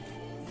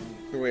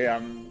way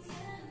I'm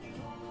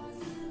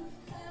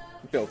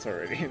built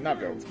already. Not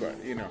built,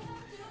 but you know,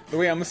 the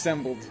way I'm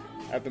assembled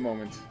at the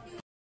moment.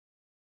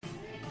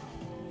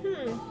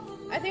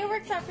 I think it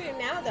works out for you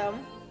now, though.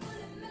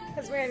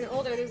 Because we're getting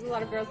older, there's a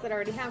lot of girls that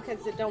already have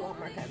kids that don't want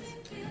more kids.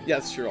 Yeah,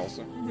 that's true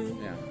also.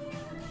 Yeah.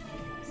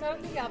 So I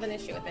don't think you have an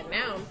issue with it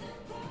now.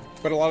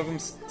 But a lot of them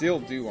still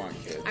do want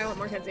kids. I want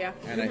more kids, yeah.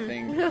 And I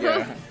think,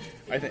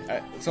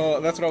 so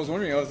that's what I was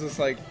wondering. I was just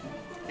like,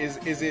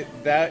 is it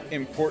that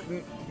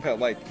important that,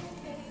 like,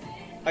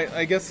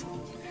 I guess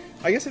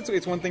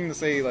it's one thing to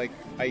say, like,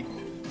 I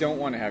don't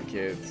want to have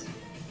kids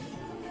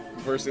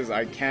versus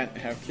I can't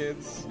have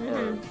kids.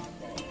 Or,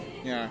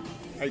 yeah,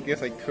 I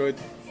guess I could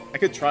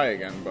try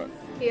again, but...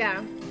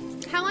 Yeah.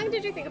 How long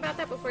did you think about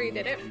that before you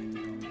did it?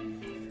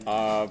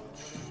 A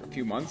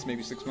few months,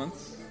 maybe 6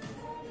 months.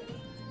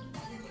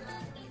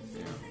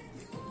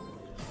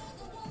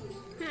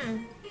 Yeah.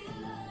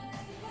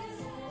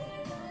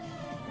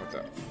 What's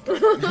up?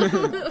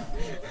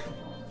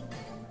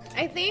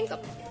 I think...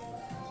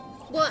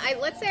 Well,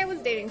 let's say I was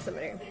dating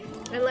somebody.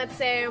 And let's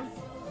say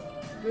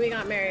we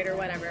got married or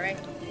whatever, right?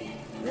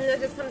 And then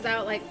it just comes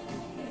out, like,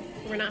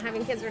 we're not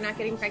having kids, we're not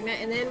getting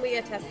pregnant, and then we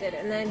get tested,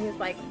 and then he's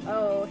like,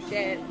 oh,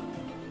 shit,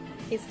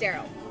 he's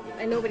sterile.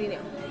 And nobody knew.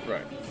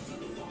 Right.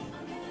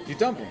 You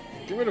dump him.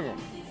 Get rid of him.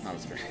 No, I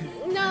was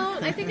kidding. No,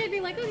 I think I'd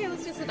be like, okay,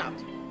 let's just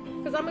adopt.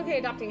 Because I'm okay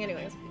adopting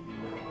anyways.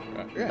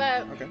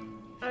 Yeah, but okay.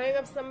 I think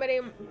if somebody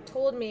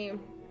told me,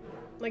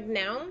 like,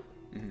 now,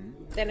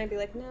 then I'd be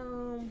like,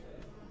 no.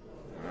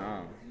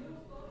 Oh.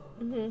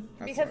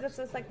 Because it's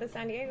just like the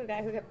San Diego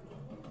guy who kept...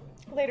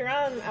 Later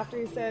on, after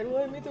he said,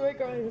 well, I meet the right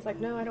girl, he was like,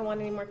 no, I don't want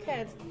any more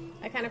kids.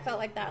 I kind of felt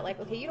like that. Like,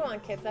 okay, you don't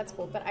want kids, that's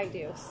cool, but I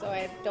do. So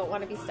I don't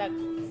want to be stuck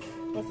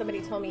when somebody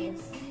told me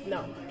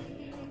no.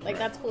 Like,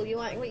 that's cool. You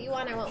want what you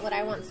want, I want what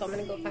I want, so I'm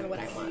going to go find what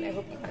I want. I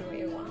hope you find what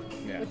you want,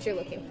 what you're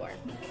looking for.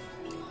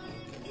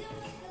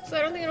 So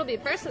I don't think it'll be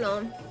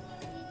personal.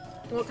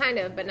 Well, kind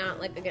of, but not,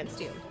 like, against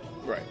you.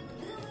 Right.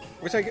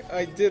 Which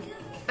I did...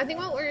 I think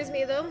what worries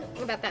me, though,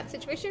 about that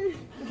situation...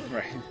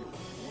 Right.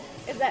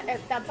 Is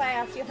that's why I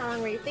asked you how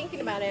long were you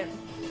thinking about it,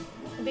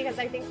 because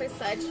I think for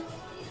such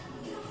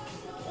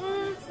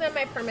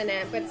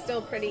semi-permanent but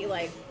still pretty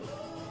like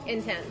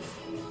intense,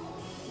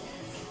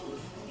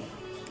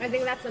 I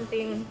think that's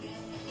something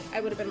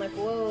I would have been like,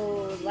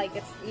 whoa, like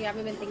you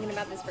haven't been thinking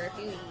about this for a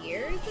few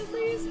years at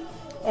least.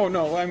 Oh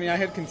no, I mean I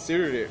had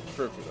considered it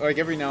for like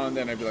every now and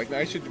then I'd be like,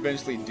 I should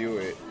eventually do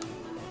it,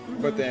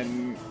 but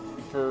then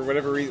for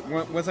whatever reason,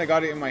 once I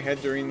got it in my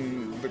head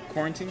during the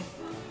quarantine,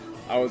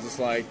 I was just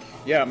like,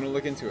 yeah, I'm going to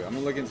look into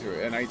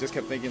it. And I just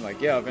kept thinking, like,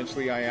 yeah,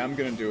 eventually I am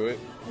going to do it.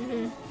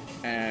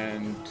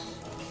 And,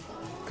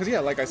 because,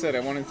 yeah, like I said, I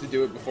wanted to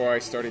do it before I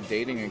started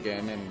dating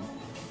again.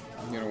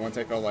 And, you know, once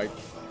I felt like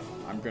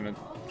I'm going to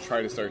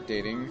try to start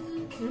dating,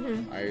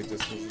 I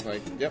just was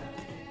like, yep,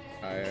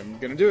 I am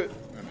going to do it.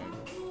 And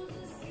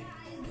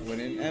I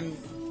went in, and,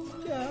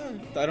 yeah,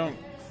 I don't,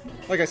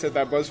 like I said,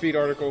 that BuzzFeed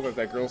article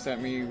that girl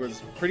sent me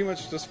was pretty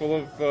much just full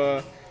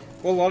of,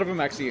 well, a lot of them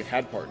actually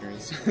had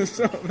partners.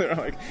 So they're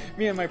like,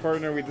 me and my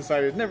partner, we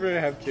decided never to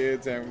have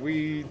kids, and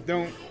we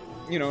don't,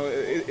 you know,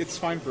 it's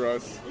fine for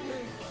us.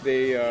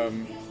 They,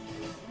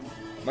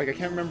 like, I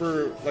can't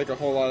remember, like, a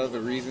whole lot of the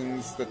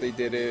reasons that they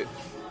did it.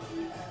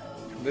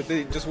 That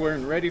they just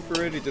weren't ready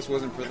for it, it just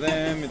wasn't for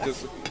them, it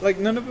just, like,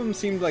 none of them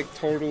seemed, like,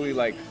 totally,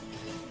 like,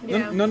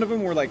 none of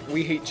them were like,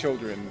 we hate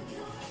children.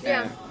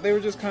 Yeah. And they were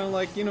just kind of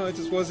like, you know, it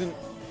just wasn't,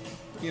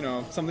 you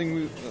know,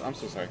 something I'm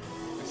so sorry.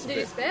 Did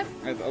you spit?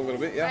 A little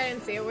bit, yeah. I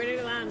didn't see it. Where did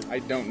it land? I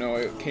don't know.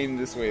 It came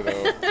this way,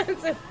 though.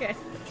 It's okay.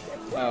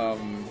 I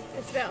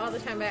spit all the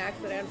time by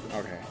accident.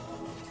 Okay.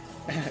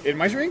 In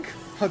my drink?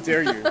 How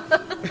dare you?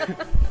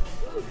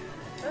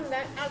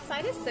 That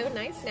outside is so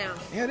nice now.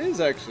 Yeah, it is,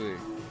 actually.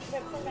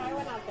 Some guy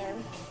went out there.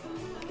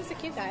 He's a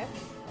cute guy.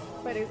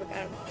 But he's a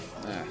guy.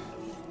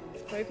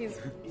 What if he's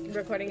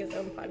recording his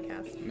own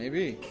podcast?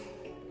 Maybe.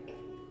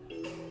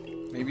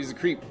 Maybe he's a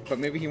creep, but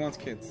maybe he wants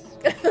kids.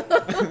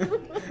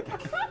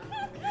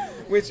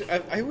 Which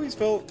I always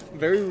felt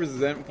very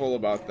resentful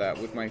about that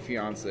with my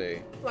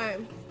fiance. Why?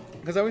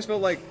 Because I always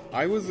felt like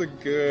I was a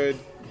good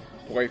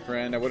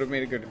boyfriend. I would have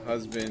made a good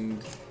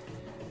husband.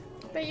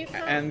 But you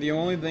can't. And the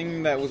only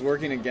thing that was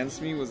working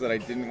against me was that I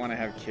didn't want to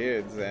have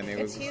kids, and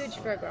it's huge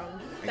for a girl.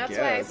 That's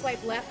why I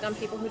swipe left on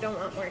people who don't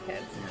want more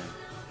kids.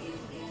 Yeah.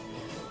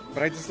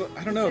 But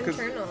I don't know, because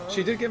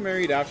she did get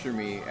married after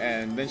me,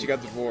 and then she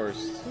got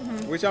divorced.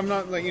 Which I'm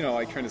not, like, you know,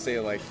 like, trying to say,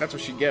 like, that's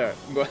what she get.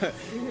 But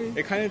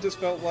it kind of just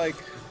felt like,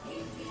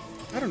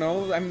 I don't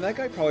know, I mean, that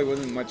guy probably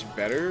wasn't much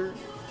better.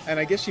 And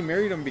I guess she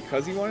married him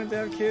because he wanted to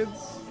have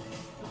kids.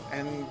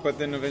 But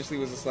then eventually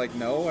was just like,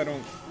 no, I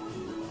don't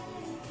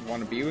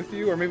want to be with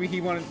you, or maybe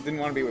he didn't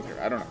want to be with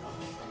her. I don't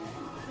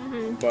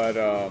know. But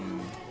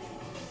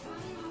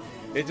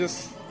it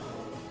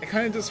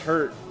kind of just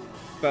hurt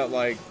that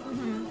like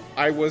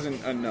I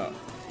wasn't enough.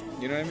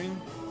 You know what I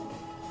mean?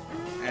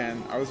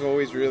 And I was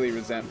always really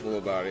resentful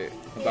about it.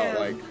 About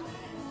like,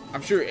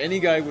 I'm sure any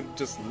guy would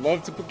just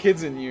love to put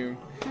kids in you,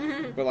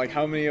 but like,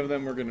 how many of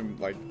them are gonna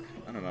like,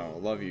 I don't know,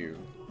 love you,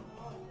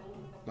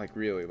 like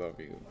really love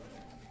you?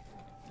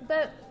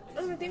 But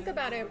think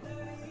about it.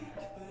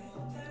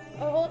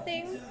 The whole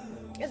thing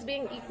is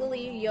being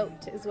equally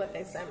yoked, is what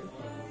they said.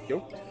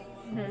 Yoked?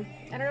 I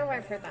don't know where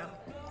I've heard that,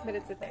 but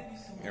it's a thing.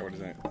 Yeah, what is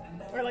that?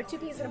 Or like two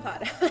peas in a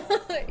pod.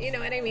 You know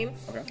what I mean?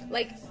 Okay.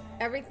 Like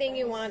everything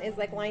you want is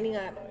like lining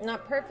up,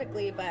 not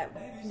perfectly, but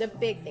the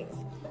big things.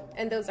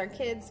 And those are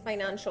kids,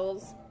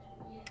 financials.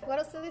 What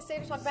else did they say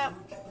to talk about?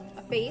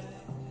 Faith.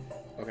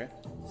 Okay.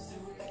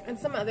 And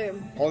some other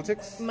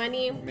Politics?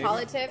 money, maybe?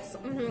 politics,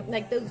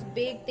 like those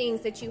big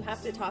things that you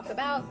have to talk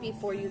about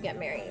before you get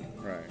married.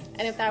 Right.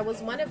 And if that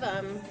was one of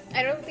them,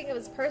 I don't think it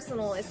was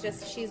personal. It's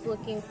just she's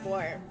looking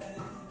for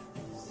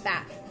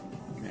that.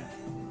 Yeah.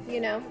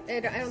 You know,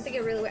 I don't think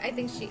it really. I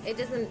think it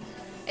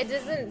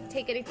doesn't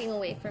take anything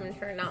away from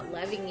her not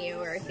loving you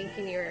or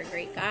thinking you're a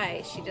great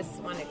guy. She just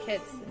wanted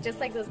kids,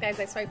 just like those guys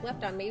I swiped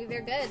left on. Maybe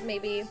they're good.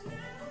 Maybe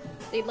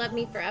they love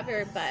me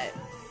forever. But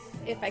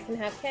if I can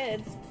have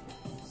kids,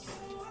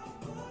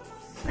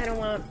 I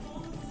want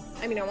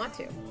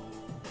to.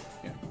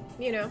 Yeah.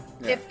 You know,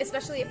 Yeah.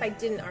 Especially if I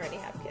didn't already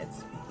have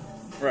kids.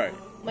 Right.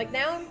 Like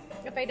now,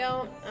 if I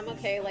don't, I'm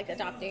okay, like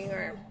adopting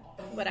or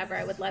whatever.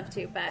 I would love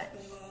to, but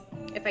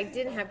if I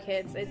didn't have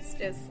kids, it's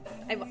just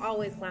I've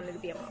always wanted to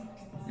be a mom.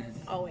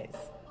 Always.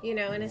 You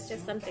know, and it's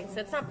just something.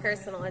 So it's not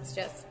personal. It's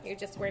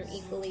just weren't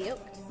equally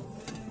yoked.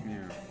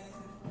 Yeah.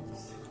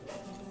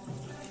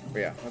 But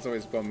yeah, that's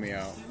always bummed me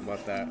out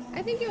about that.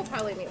 I think you'll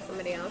probably meet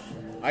somebody else.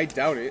 I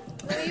doubt it.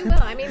 No, you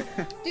will. I mean,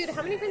 dude,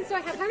 how many friends do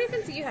I have? How many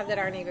friends do you have that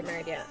aren't even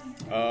married yet?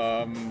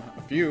 A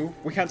few.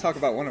 We can't talk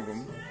about one of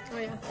them. Oh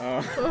yeah.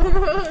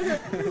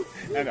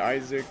 And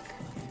Isaac.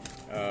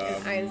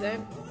 And Isaac.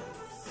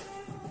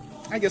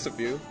 I guess a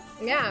few.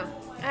 Yeah,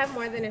 I have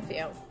more than a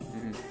few.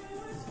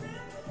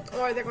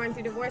 Or they're going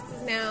through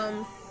divorces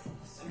now.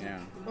 Yeah.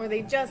 Or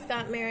they just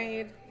got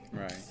married.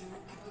 Right.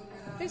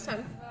 There's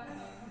time.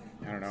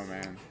 I don't know,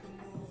 man.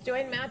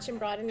 Join, match, and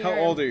broaden your... How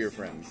old are your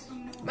friends?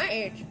 My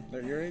age.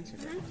 They're your age?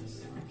 Okay.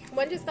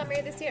 One just got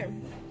married this year.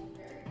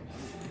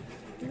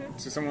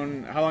 So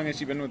how long has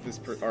she been with this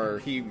or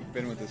he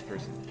been with this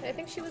person? I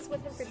think she was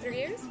with him for 3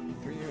 years.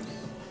 3 years.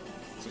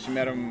 So she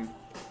met him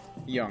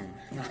young.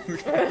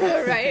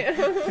 Right.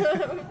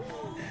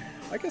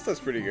 I guess that's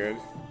pretty good.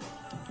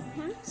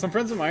 Some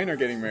friends of mine are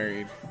getting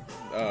married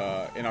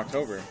in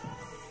October,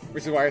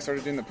 which is why I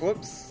started doing the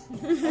pull-ups.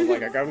 I was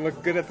like, I gotta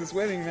look good at this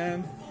wedding,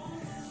 man.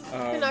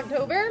 In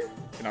October?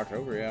 In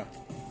October, yeah.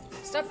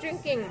 Stop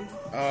drinking.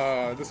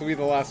 This will be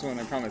the last one,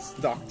 I promise,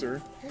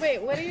 doctor.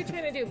 Wait, what are you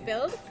trying to do?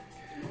 Build?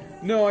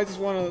 No, I just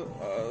want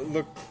to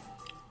look...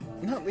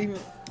 Not even...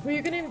 Who are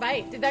you going to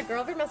invite? Did that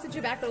girl ever message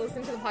you back to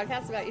listen to the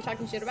podcast about you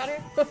talking shit about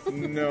her?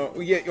 No.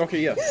 Yeah,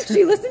 okay, yes.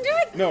 She listened to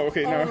it? No,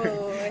 okay, no.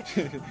 Oh.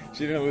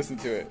 She didn't listen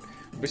to it.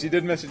 But she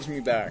did message me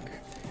back,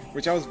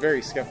 which I was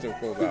very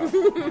skeptical about.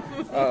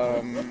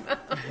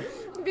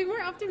 Be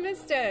more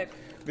optimistic.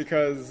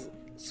 Because,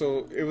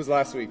 so, it was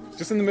last week.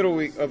 Just in the middle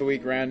of the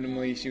week,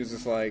 randomly, she was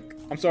just like,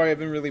 I'm sorry, I've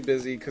been really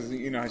busy, because,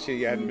 you know,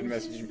 she hadn't been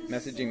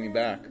messaging me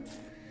back.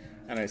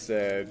 And I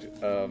said,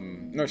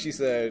 no, she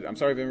said, I'm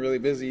sorry, I've been really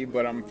busy,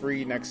 but I'm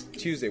free next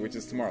Tuesday, which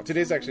is tomorrow.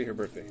 Today's actually her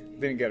birthday.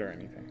 Didn't get her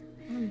anything.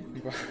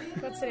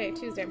 What's today?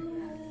 Tuesday.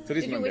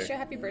 Today's Did you Monday. wish her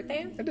happy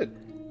birthday? I did.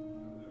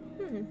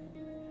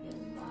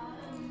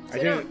 So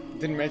I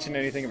didn't mention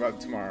anything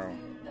about tomorrow.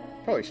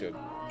 Probably should.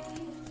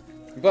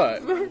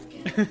 But Do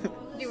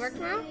you work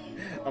tomorrow?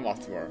 I'm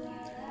off tomorrow.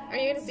 Are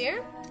you going to see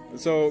her?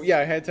 So, yeah,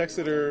 I had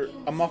texted her.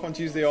 I'm off on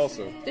Tuesday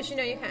also. Does she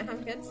know you can't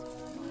have kids?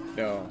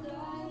 No.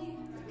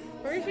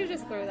 Or you should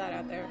just throw that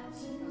out there.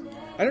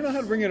 I don't know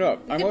how to bring it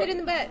up. Nip it in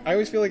the butt. I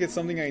always feel like it's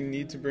something I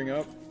need to bring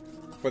up.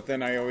 But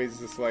then I always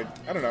just like,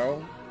 I don't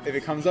know. If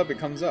it comes up, it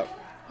comes up.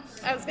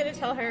 I was going to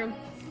tell her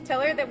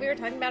that we were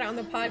talking about it on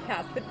the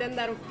podcast, but then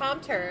that'll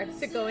prompt her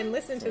to go and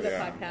listen to the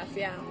podcast.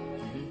 Yeah.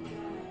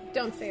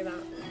 Don't say that.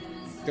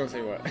 Don't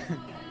say what?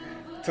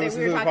 We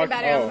were talking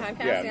about it on the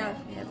podcast, yeah. No,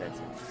 I'm not going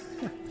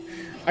to.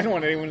 I don't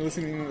want anyone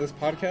listening to this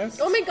podcast.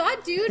 Oh my god,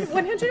 dude!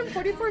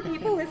 144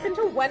 people listened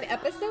to one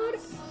episode?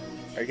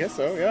 I guess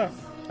so, yeah.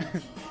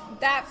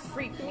 That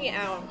freaked me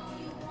out.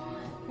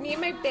 Me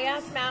and my big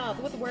ass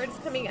mouth with words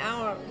coming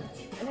out.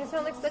 And I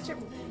sound like such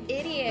an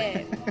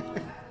idiot.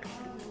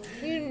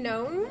 You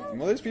know?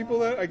 Well, there's people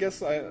that I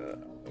guess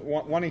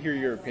want to hear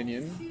your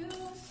opinion.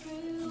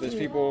 There's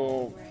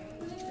people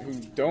who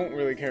don't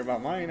really care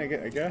about mine, I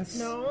guess.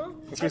 No?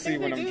 Especially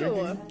when I'm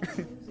drinking.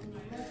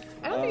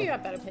 I don't think you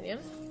have bad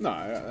opinions. No,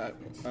 I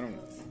don't.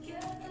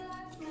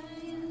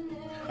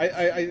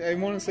 I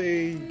want to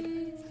say,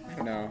 I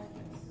don't know.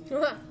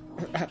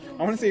 I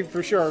want to say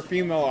for sure our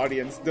female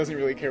audience doesn't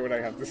really care what I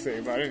have to say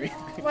about anything.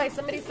 Why,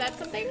 somebody said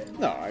something?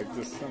 No, I'm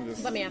just.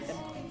 Let me ask them.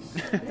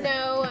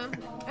 No,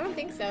 I don't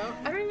think so.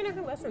 I don't even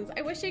know who listens.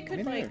 I wish I could,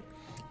 Me neither.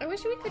 I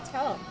wish we could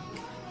tell.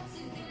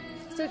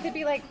 So it could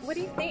be like, what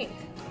do you think?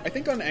 I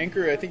think on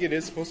Anchor, I think it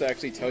is supposed to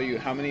actually tell you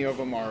how many of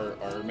them are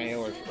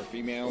male or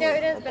female. No,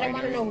 it or is, but I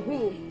want to binary. know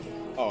who.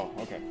 Oh,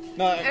 okay.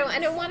 No, I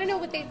don't want to know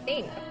what they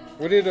think.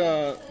 what did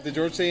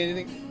George say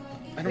anything?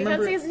 I don't We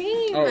remember. can't say his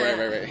name. Oh,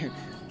 right.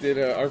 Did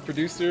our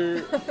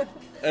producer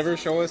ever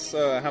show us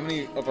how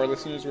many of our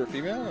listeners were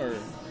female, or?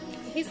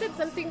 He said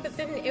something, but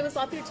then it was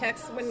all through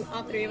text when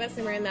all three of us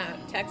were in that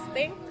text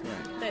thing,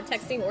 Right. that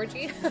texting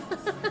orgy.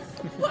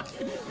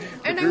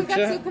 And I group got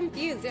chat? so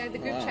confused. Yeah, the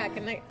group Wow. chat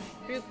and like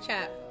group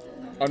chat.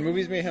 On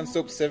Movies Mayhem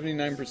Soap,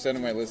 79%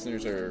 of my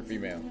listeners are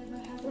female.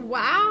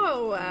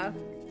 Wow.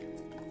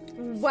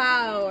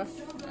 Wow.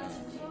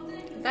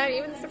 That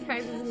even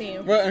surprises me.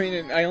 Well, I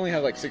mean, I only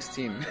have like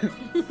 16.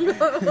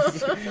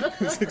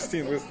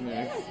 16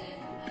 listeners.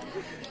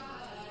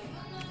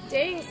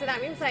 Dang, so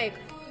that means like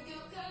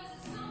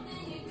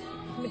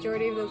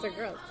majority of those are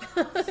girls.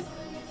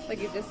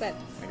 Like you just said.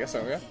 I guess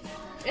so, yeah.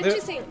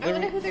 Interesting. I they're-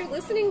 wonder who they're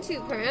listening to,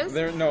 Chris.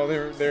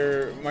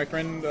 They're my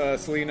friend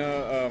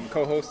Selena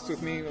co-hosts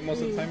with me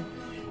most of the time.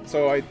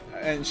 So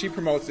and she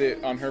promotes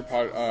it on her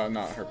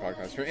not her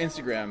podcast, her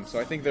Instagram. So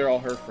I think they're all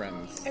her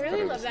friends. I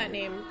really are love that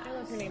listening. name. I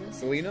love her name.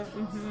 Selena?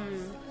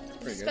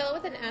 Mm-hmm. Pretty good. Spell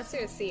it with an S or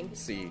a C?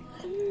 C.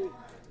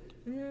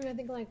 I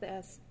think I like the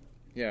S.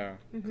 Yeah,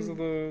 because of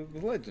the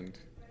legend.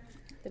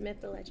 The myth,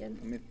 the legend.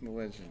 The myth and the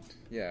legend.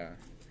 Yeah.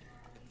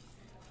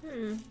 But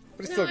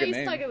it's No, still a I good used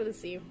to name. like it with a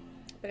C,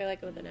 but I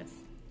like it with an S.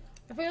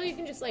 I feel like you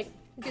can just like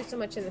do so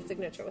much in the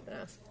signature with an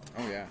S.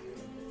 Oh, yeah.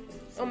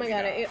 Oh my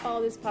god, I ate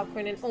all this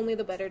popcorn and only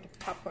the buttered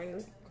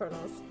popcorn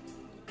kernels.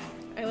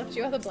 I left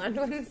you all the bland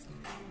ones.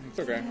 It's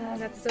okay. Oh,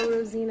 that's so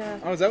Rosina.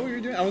 Oh, is that what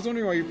you're doing? I was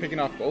wondering why you're picking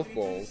off both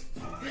bowls.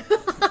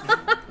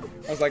 I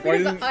was like, why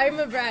Because didn't... I'm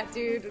a brat,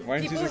 dude. Why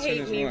didn't you People just hate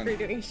finish me one? for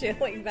doing shit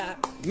like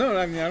that. No,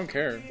 I mean, I don't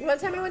care. One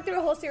time I went through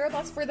a whole cereal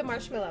box for the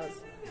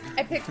marshmallows.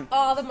 I picked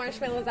all the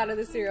marshmallows out of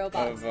the cereal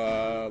box.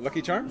 Of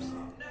Lucky Charms?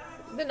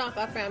 The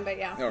knockoff brand, but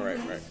yeah. Oh, right.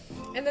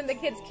 And then the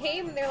kids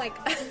came and they're like...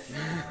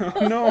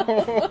 Oh,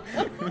 no.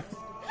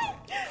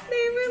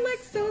 They were like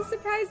so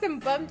surprised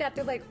and bummed out.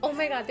 They're like, oh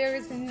my god, there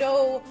is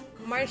no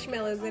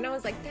marshmallows. And I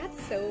was like,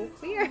 that's so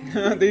weird.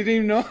 They didn't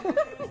even know.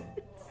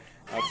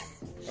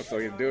 That's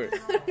all you do it.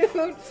 I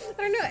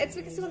don't know. It's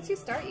because once you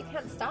start, you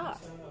can't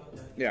stop.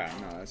 Yeah,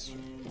 no, that's true.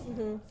 I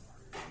mean,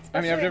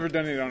 I've Especially- never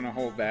done it on a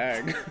whole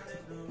bag.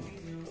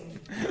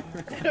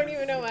 I don't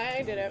even know why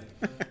I did it.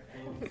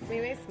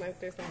 Maybe I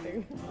smoked or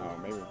something. Oh,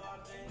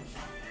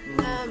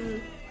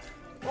 maybe.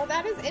 Well,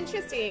 that is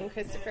interesting,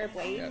 Christopher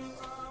Blake. Yes.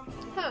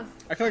 Huh.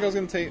 I feel like I was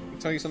going to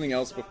tell you something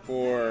else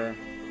before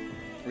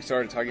we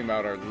started talking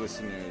about our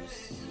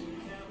listeners.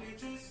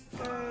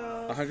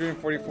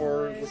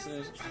 144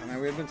 listeners. Oh, man,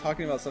 we had been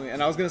talking about something,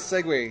 and I was going to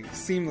segue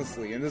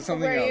seamlessly into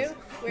something Were you? else.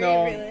 Were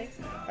no, you really?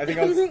 I think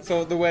I was.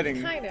 So the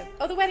wedding, Kind of.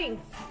 Oh, the wedding.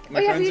 My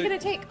Oh, yeah, who friends you are- going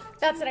to take?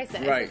 That's what I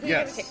said. I right? said, who you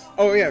gonna Yes. take?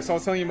 Oh, yeah. So I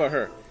was telling you about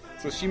her.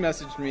 So she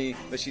messaged me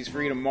that she's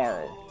free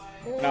tomorrow.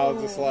 And I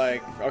was just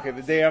like, okay,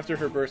 the day after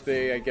her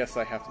birthday, I guess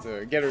I have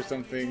to get her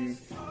something,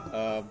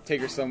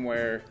 take her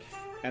somewhere.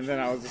 And then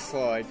I was just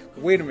like,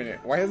 wait a minute,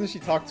 why hasn't she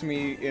talked to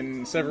me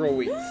in several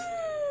weeks?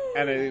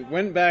 And I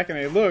went back and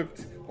I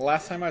looked. The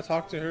last time I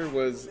talked to her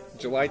was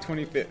July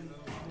 25th.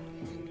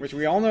 Which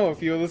we all know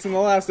if you listen to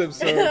the last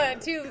episode.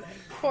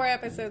 4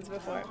 episodes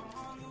before.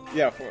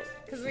 Yeah,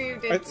 Because we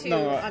did two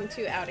on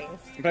 2 outings.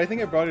 but I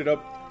think I brought it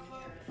up.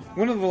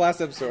 One of the last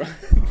episodes,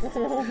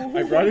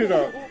 I brought it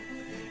up.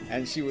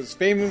 And she was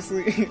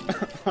famously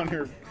on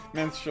her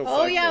menstrual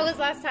cycle. Oh, yeah, it was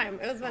last time.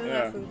 It was one of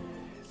Yeah. those.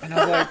 And I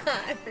was like,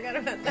 I forgot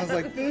about that. I was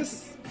like,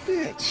 this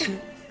bitch.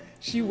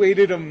 She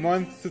waited a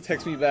month to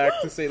text me back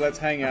to say, let's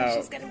hang out.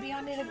 She's gonna be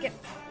on it again.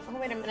 Oh,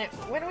 wait a minute.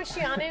 When was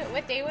she on it?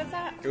 What day was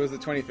that? It was the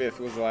 25th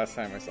was the last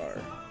time I saw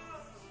her.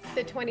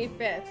 The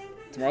 25th.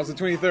 Tomorrow's the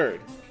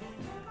 23rd.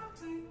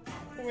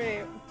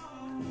 Wait.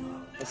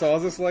 So I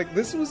was just like,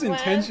 this was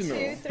intentional.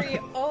 1, 2, 3.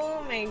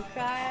 Oh my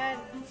god.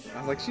 I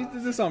was like, she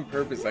did this on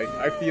purpose.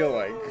 I feel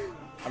like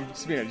I'm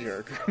just being a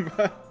jerk.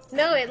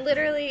 No, it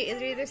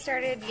either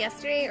started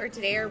yesterday or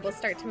today or will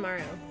start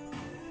tomorrow.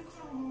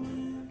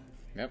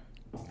 Yep,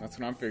 that's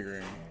what I'm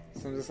figuring.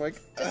 So I'm just like,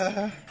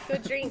 Go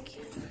drink.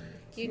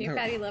 You and your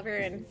No. fatty lover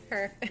and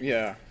her.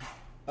 yeah.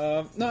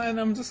 No, and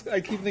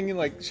I keep thinking,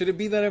 like, should it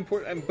be that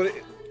important? But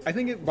I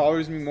think it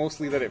bothers me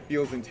mostly that it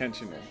feels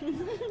intentional.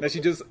 That she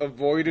just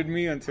avoided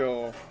me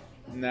until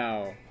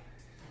now.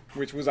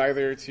 Which was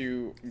either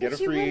to get But a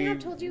she wouldn't free have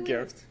told you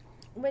gift.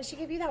 when she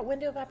gave you that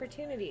window of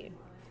opportunity.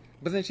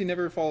 But then she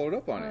never followed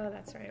up on Oh, it.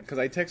 that's right. Because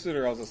I texted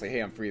her, I was just like,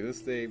 hey, I'm free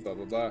this day, blah,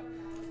 blah, blah.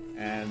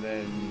 And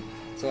then,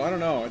 so I don't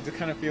know, it just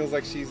kind of feels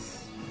like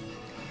she's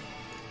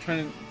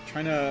trying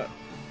to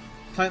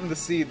plant the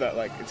seed that,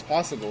 like, it's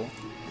possible,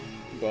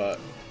 but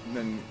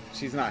then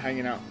she's not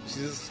hanging out. She's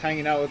just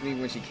hanging out with me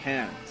when she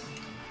can't.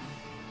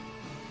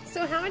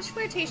 So how much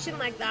flirtation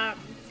like that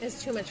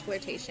is too much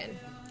flirtation.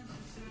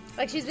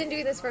 Like, she's been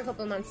doing this for a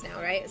couple months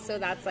now, right? So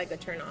that's like a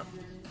turn off.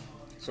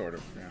 Sort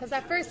of, yeah. Because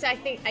at first I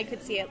think I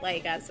could see it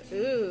like as,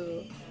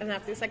 ooh. And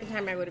after the second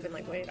time I would have been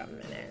like, wait a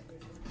minute.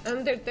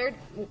 And the third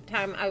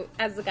time,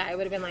 as the guy, I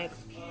would have been like,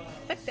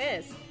 fuck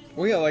this.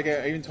 Well, yeah, like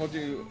I even told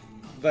you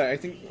that I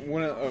think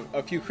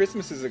a few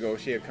Christmases ago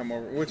she had come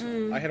over, which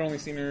I had only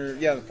seen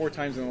her, 4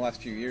 times in the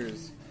last few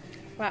years.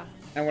 Wow.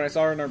 And when I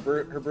saw her on her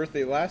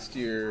birthday last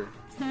year,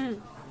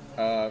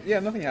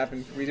 nothing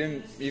happened. We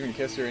didn't even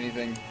kiss or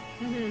anything.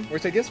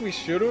 Which I guess we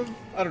should have.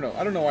 I don't know.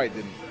 I don't know why I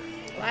didn't.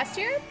 Last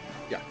year?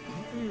 Yeah.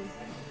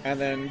 And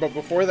then, but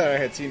before that I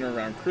had seen her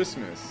around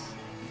Christmas.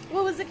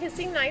 Well, was the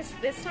kissing nice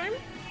this time?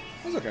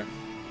 It was okay.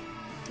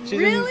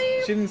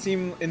 Really? She didn't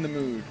seem in the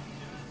mood.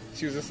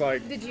 She was just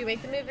like... Did you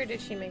make the move or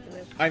did she make the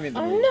move? I made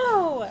the move.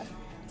 Oh,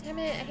 no! Damn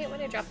it, I hate when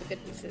I drop the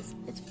good pieces.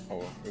 It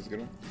was a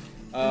good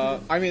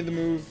one. I made the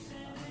move.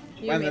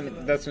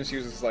 That's when she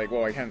was just like,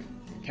 well, I can't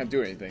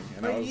do anything.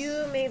 And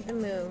you made the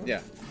move.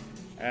 Yeah.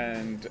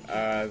 And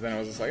then I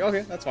was just like,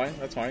 okay, that's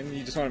fine.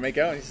 You just want to make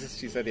out?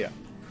 She said, yeah.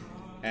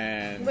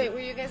 And wait, were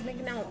you guys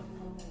making out?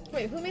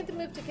 Wait, who made the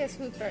move to kiss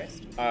who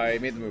first? I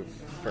made the move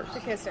first. To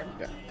kiss her?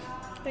 Yeah.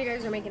 You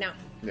guys were making out?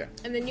 Yeah.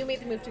 And then you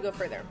made the move to go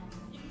further?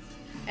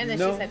 And then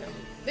No. she said no.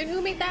 Then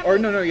who made that Or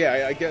move? no,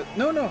 yeah, I get...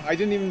 No, I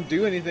didn't even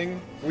do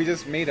anything. We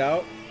just made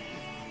out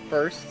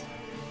first.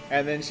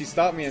 And then she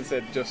stopped me and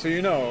said, just so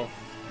you know...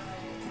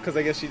 Because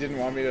I guess she didn't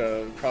want me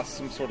to cross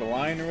some sort of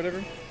line or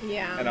whatever.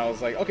 Yeah. And I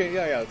was like, okay,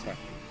 yeah, that's fine.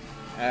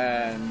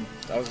 And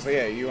I was just like,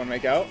 yeah, you want to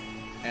make out?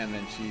 And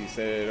then she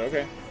said,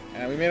 okay.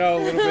 And we made out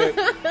a little bit.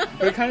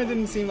 But it kind of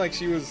didn't seem like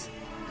she was...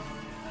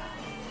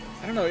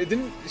 I don't know,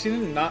 she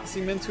didn't not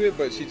seem into it,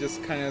 but she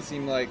just kind of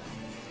seemed like...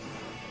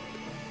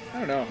 I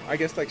don't know, I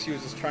guess like she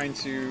was just trying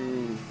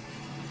to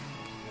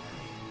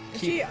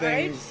keep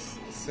things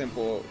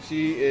simple.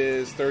 She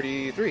is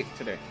 33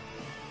 today.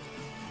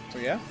 So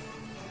yeah.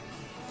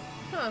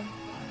 Huh.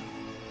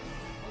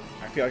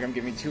 I feel like I'm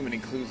giving too many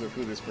clues of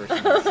who this person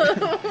is.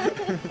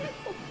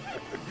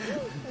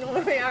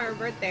 Oh, yeah, her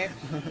birthday.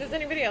 Does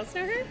anybody else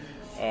know her?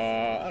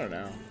 I don't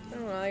know.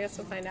 Oh, well, I guess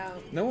we'll find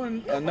out. No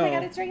one. Oh no. my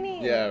god, it's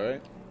raining. Yeah,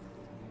 right.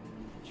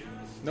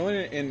 No one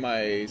in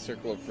my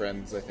circle of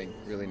friends, I think,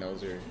 really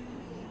knows her.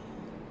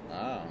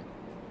 Wow.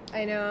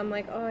 I know. I'm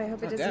like, oh, I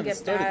hope it doesn't It get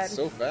started bad.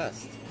 so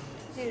fast.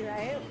 Dude,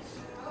 right?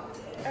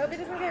 I hope it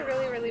doesn't get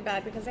really, really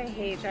bad because I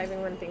hate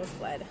driving when things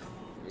flood.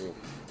 Oof.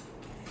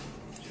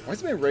 Why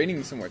has it been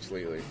raining so much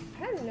lately?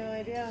 I have no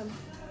idea.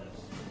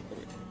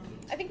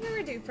 I think we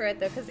were due for it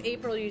though, because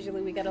April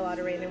usually we get a lot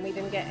of rain and we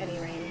didn't get any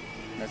rain.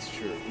 That's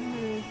true.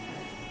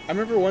 I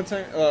remember one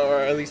time, or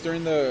at least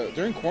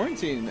during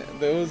quarantine,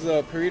 there was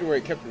a period where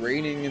it kept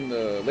raining in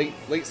the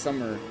late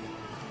summer,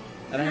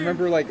 and I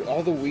remember like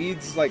all the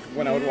weeds, like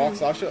when I would walk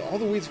Sasha, all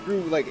the weeds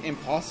grew like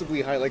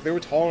impossibly high, like they were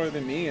taller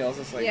than me. I was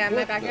just like, yeah, my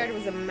what backyard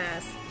was a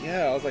mess.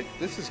 Yeah, I was like,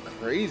 this is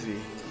crazy.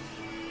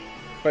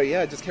 But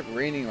yeah, it just kept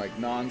raining like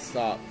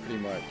non-stop,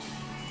 pretty much.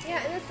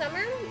 Yeah, in the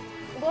summer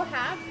we'll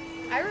have.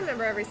 I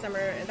remember every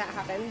summer that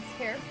happens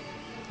here.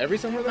 Every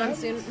summer that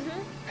Monsoon.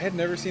 happens? I had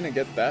never seen it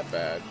get that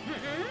bad.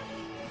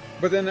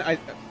 But then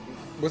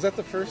was that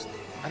the first?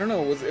 I don't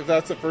know. If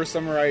that's the first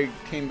summer I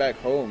came back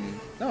home?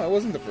 No, it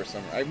wasn't the first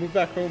summer. I moved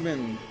back home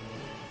in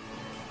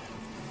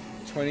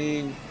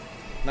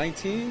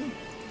 2019,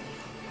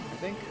 I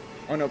think.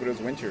 Oh no, but it was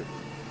winter.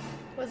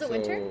 Was it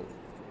winter?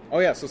 Oh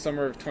yeah, so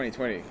summer of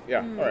 2020. Yeah.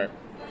 All right.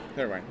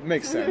 Never mind.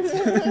 Makes sense.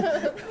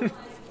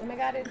 Oh my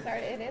god, it is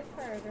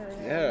harder.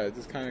 Yeah, it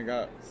just kind of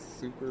got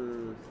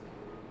super,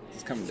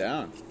 just coming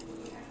down.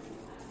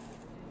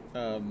 Who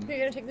are you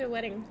gonna take to the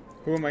wedding?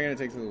 Who am I gonna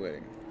take to the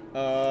wedding?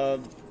 I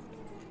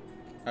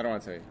don't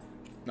want to tell you.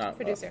 Not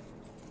producer.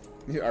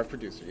 Our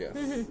producer, yes.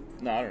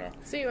 No, I don't know.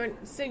 So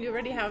you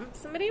already have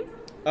somebody?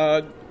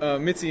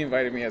 Mitzi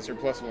invited me as her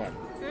 +1.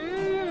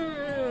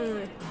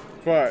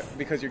 But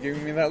because you're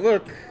giving me that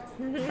look.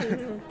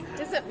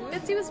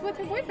 Mitzi was with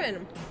her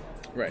boyfriend.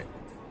 Right.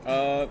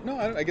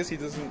 No, I guess he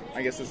doesn't.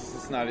 I guess this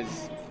is not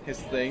his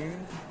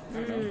thing.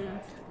 I don't know.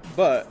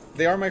 But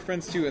they are my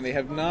friends too, and they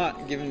have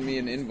not given me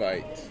an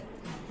invite.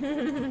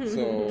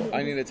 So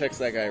I need to text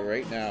that guy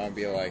right now and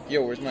be like,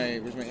 "Yo, where's my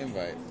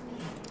invite?"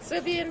 So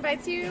if he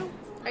invites you,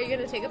 are you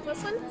gonna take a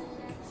 +1?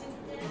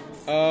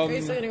 Or are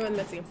you still gonna go with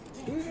Mitzi?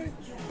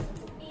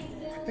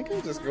 I think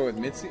I'll just go with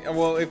Mitzi.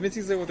 Well, if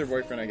Mitzi's there with her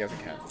boyfriend, I guess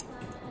I can.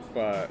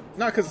 But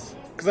not because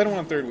I don't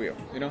want third wheel,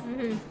 you know.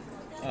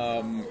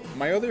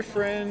 My other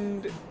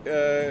friend,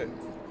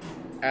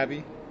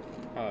 Abby,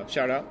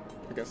 shout out,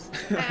 I guess.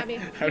 Abby.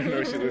 I don't know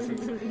if she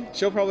listens.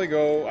 She'll probably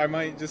go. I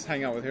might just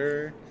hang out with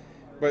her,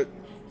 but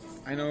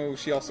I know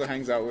she also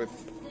hangs out with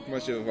a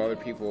bunch of other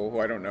people who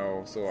I don't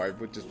know, so I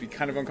would just be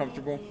kind of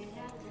uncomfortable.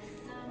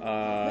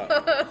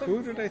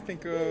 Who did I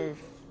think of?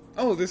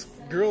 Oh, this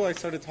girl I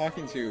started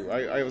talking to.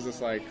 I was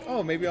just like,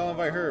 oh, maybe I'll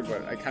invite her,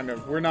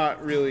 but we're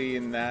not really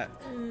in that.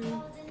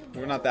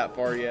 We're not that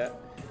far yet.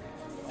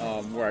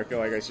 Where I feel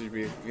like I should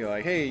be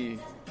like, hey,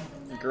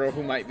 girl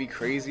who might be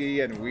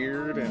crazy and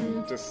weird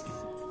and just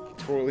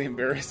totally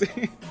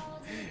embarrassing.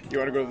 You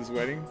want to go to this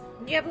wedding?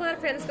 You have a lot of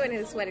friends going to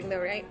this wedding, though,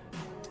 right?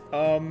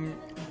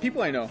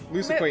 People I know,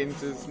 loose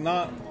acquaintances,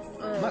 not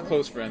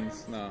close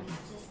friends, no.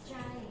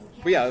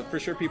 But yeah, for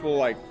sure, people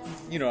like,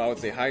 you know, I would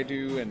say hi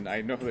to, and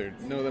I know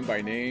them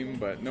by name,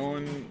 but no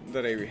one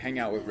that I hang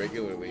out with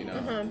regularly,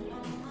 no.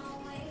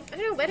 I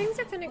know, weddings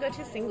are fun to go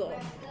to single.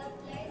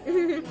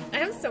 I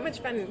have so much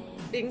fun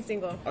being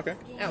single. Okay.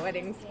 At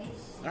weddings.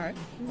 Alright.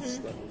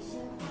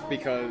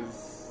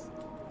 Because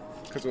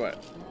what?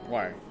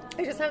 Why?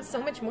 I just have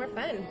so much more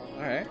fun.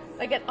 Alright.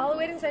 Like at all the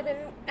weddings I've been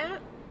at,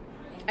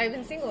 I've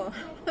been single.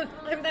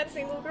 I'm that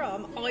single girl.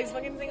 I'm always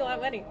fucking single at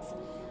weddings.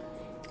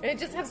 And I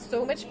just have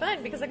so much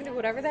fun because I can do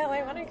whatever the hell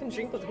I want. I can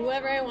drink with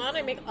whoever I want.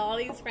 I make all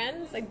these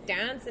friends. I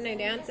dance and I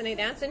dance and I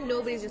dance, and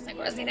nobody's just like,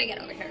 Rosina, get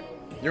over here.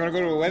 You want to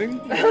go to a wedding?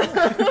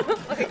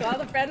 Like all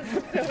the friends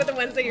with the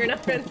ones that you're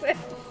not friends with.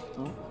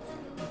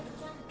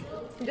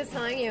 I'm just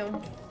telling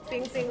you,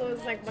 being single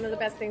is like one of the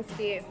best things to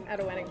be at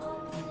a wedding.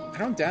 I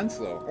don't dance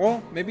though.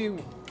 Well, maybe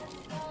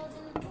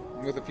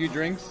with a few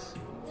drinks.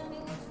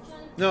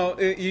 No,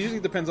 it usually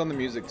depends on the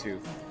music too.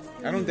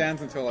 I don't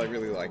dance until I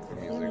really like the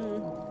music.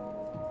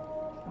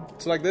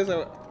 So like this,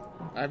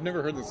 I've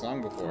never heard the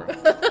song before,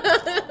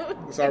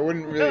 so I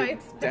wouldn't really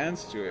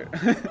dance to it.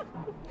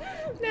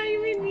 Now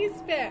you made me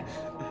spit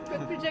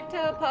with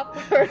projectile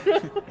popcorn.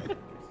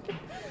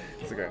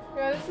 It's okay.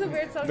 Yeah, this is a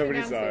weird song.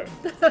 Nobody saw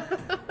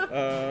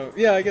it.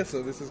 Yeah, I guess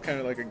so. This is kind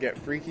of like a get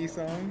freaky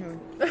song.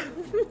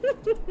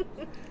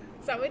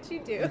 Is that what you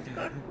do?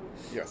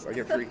 Yes, I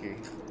get freaky.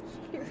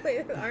 You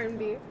play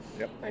R&B.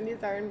 Yep. I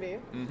need R&B.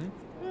 Mm-hmm.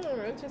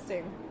 Oh,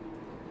 interesting.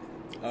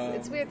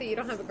 It's weird that you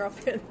don't have a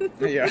girlfriend.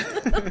 Yeah.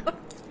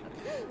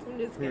 I'm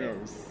just Who kidding.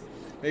 knows?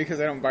 Maybe because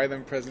I don't buy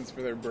them presents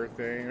for their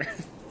birthday,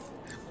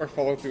 or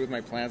follow through with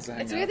my plans to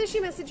hang It's out. weird that she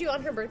messaged you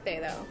on her birthday,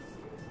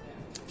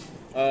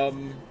 though.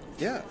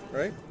 Yeah,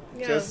 right?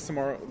 Yeah. Just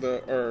tomorrow,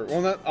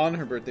 well, not on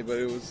her birthday, but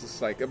it was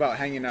just like about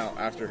hanging out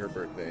after her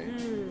birthday.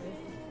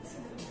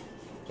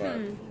 But,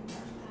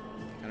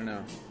 I don't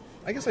know.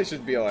 I guess I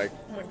should be like,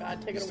 Oh my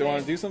god, take you it still away.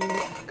 want to do something?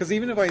 Because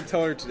even if I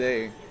tell her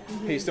today,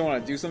 hey, you still want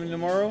to do something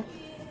tomorrow?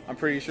 I'm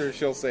pretty sure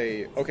she'll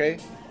say, okay.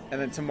 And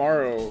then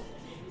tomorrow,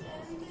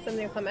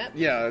 Something will come up?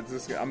 yeah,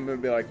 I'm going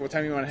to be like, what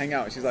time do you want to hang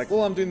out? She's like,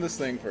 well, I'm doing this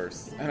thing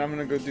first. And I'm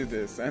going to go do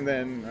this. And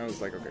then I was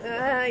like,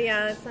 okay.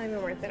 Yeah, it's not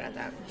even worth it at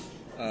that.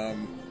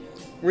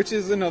 Which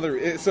is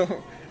another,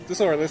 so just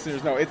so our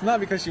listeners know, it's not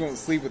because she won't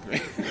sleep with me.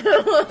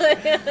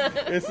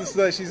 It's just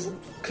that she's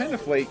kind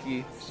of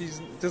flaky. She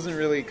doesn't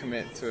really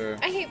commit to,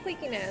 I hate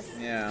flakiness.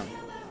 yeah.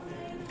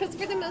 Because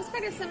for the most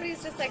part, if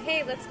somebody's just like,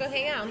 hey, let's go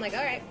hang out, I'm like,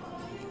 all right.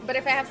 But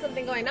if I have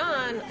something going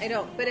on, I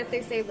don't. But if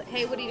they say,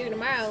 hey, what are you doing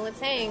tomorrow? Let's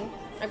hang.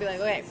 I'd be like,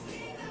 okay,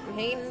 I'm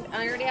hanging.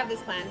 I already have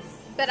this plan.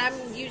 But I'm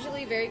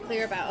usually very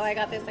clear about, I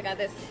got this,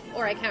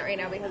 or I can't right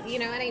now because you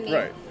know what I mean?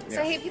 Right, So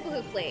yeah. I hate people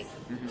who flake.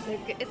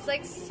 Like, it's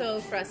like so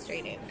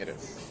frustrating. It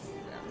is.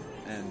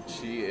 Yeah. And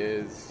she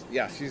is,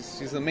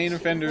 she's the main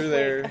offender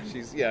there.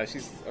 She's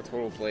a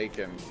total flake,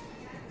 and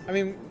I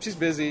mean, she's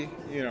busy,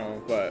 you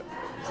know, but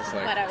it's just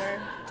like,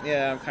 Whatever.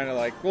 yeah, I'm kind of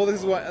like, well,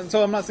 this is why, and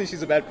so I'm not saying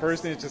she's a bad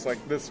person, it's just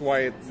like, this is why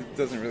it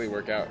doesn't really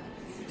work out.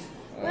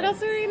 What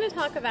else are we going to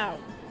talk about?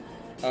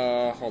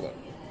 Hold up.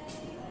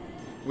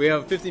 We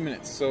have 50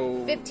 minutes,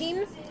 so...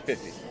 15?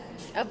 50.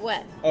 Of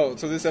what? Oh,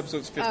 so this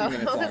episode's 50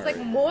 minutes long. I was like,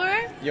 already.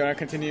 more? You want to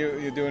continue?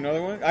 You do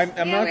another one? I'm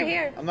Yeah, not. we're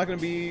here. I'm not going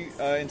to be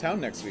in town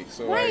next week,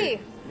 so Why?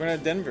 we're going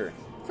to Denver.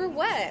 For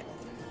what?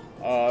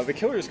 The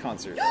Killers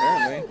concert,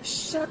 apparently.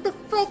 Shut the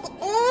fuck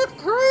up,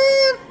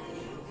 Chris!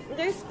 Did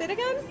I spit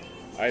again?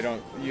 I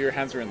don't. Your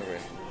hands are in the way.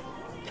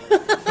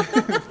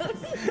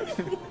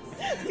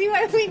 See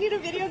why we need a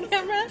video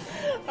camera?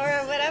 Or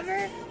a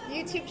whatever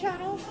YouTube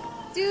channel?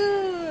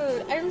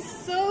 Dude, I'm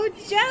so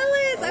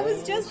jealous. I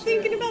was just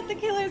thinking about the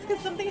Killers because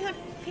something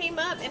came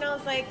up and I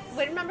was like,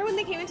 wait, remember when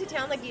they came into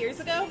town like years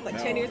ago? Like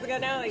No. 10 years ago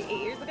now? Like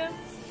 8 years ago?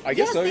 I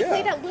guess so, Yes, yeah.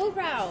 they played at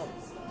Lowbrow.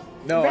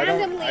 No,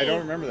 randomly. I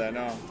don't remember that.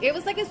 No. It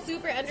was like a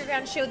super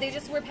underground show. They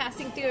just were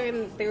passing through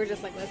and they were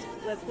just like,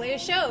 let's play a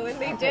show. And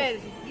they did.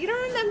 You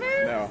don't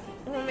remember? No.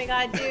 Oh my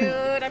god,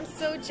 dude. I'm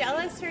so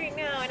jealous right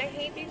now and I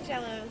hate being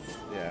jealous.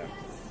 Yeah.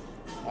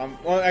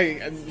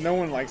 Well, no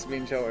one likes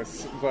being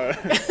jealous, but.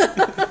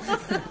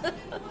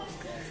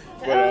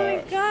 Oh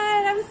my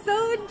god, I'm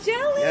so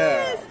jealous.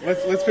 Yeah.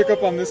 Let's pick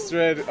up on this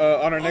thread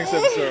on our next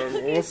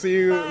episode. We'll see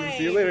you. Bye.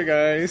 See you later,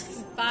 guys.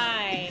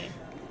 Bye.